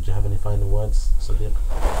before we end it, do you have any final words, Sideeq?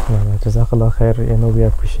 Jazakallah khair. We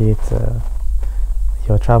appreciate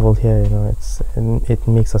your travel here. It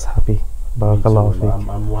makes us happy. Barakallahu feek.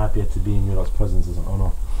 I'm more happier to be in your lot's presence as an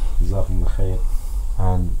honor. Jazakumullah khair.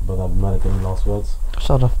 And Brother Abdilmaalik, any last words?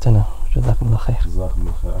 شرفتنا جزاكم الله خير.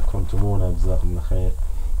 Jazakumullah khair. Akuntumuna jazakumullah khair.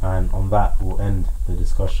 And on that, we'll end the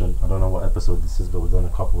discussion. I don't know what episode this is, but we've done a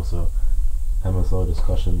couple, so MSL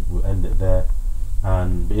discussion, we'll end it there.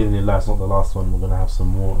 And bi'idhnillah, it's not the last one, we're going to have some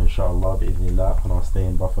more inshallah bi'idhnillah on our stay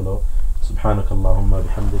in Buffalo. سبحانك اللهم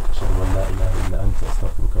بحمدك أشهد أن لا إله إلا أنت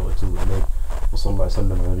أستغفرك وأتوب إليك وصلى الله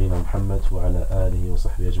وسلم على نبينا محمد وعلى آله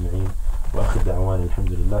وصحبه أجمعين وآخر دعوانا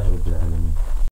الحمد لله رب العالمين.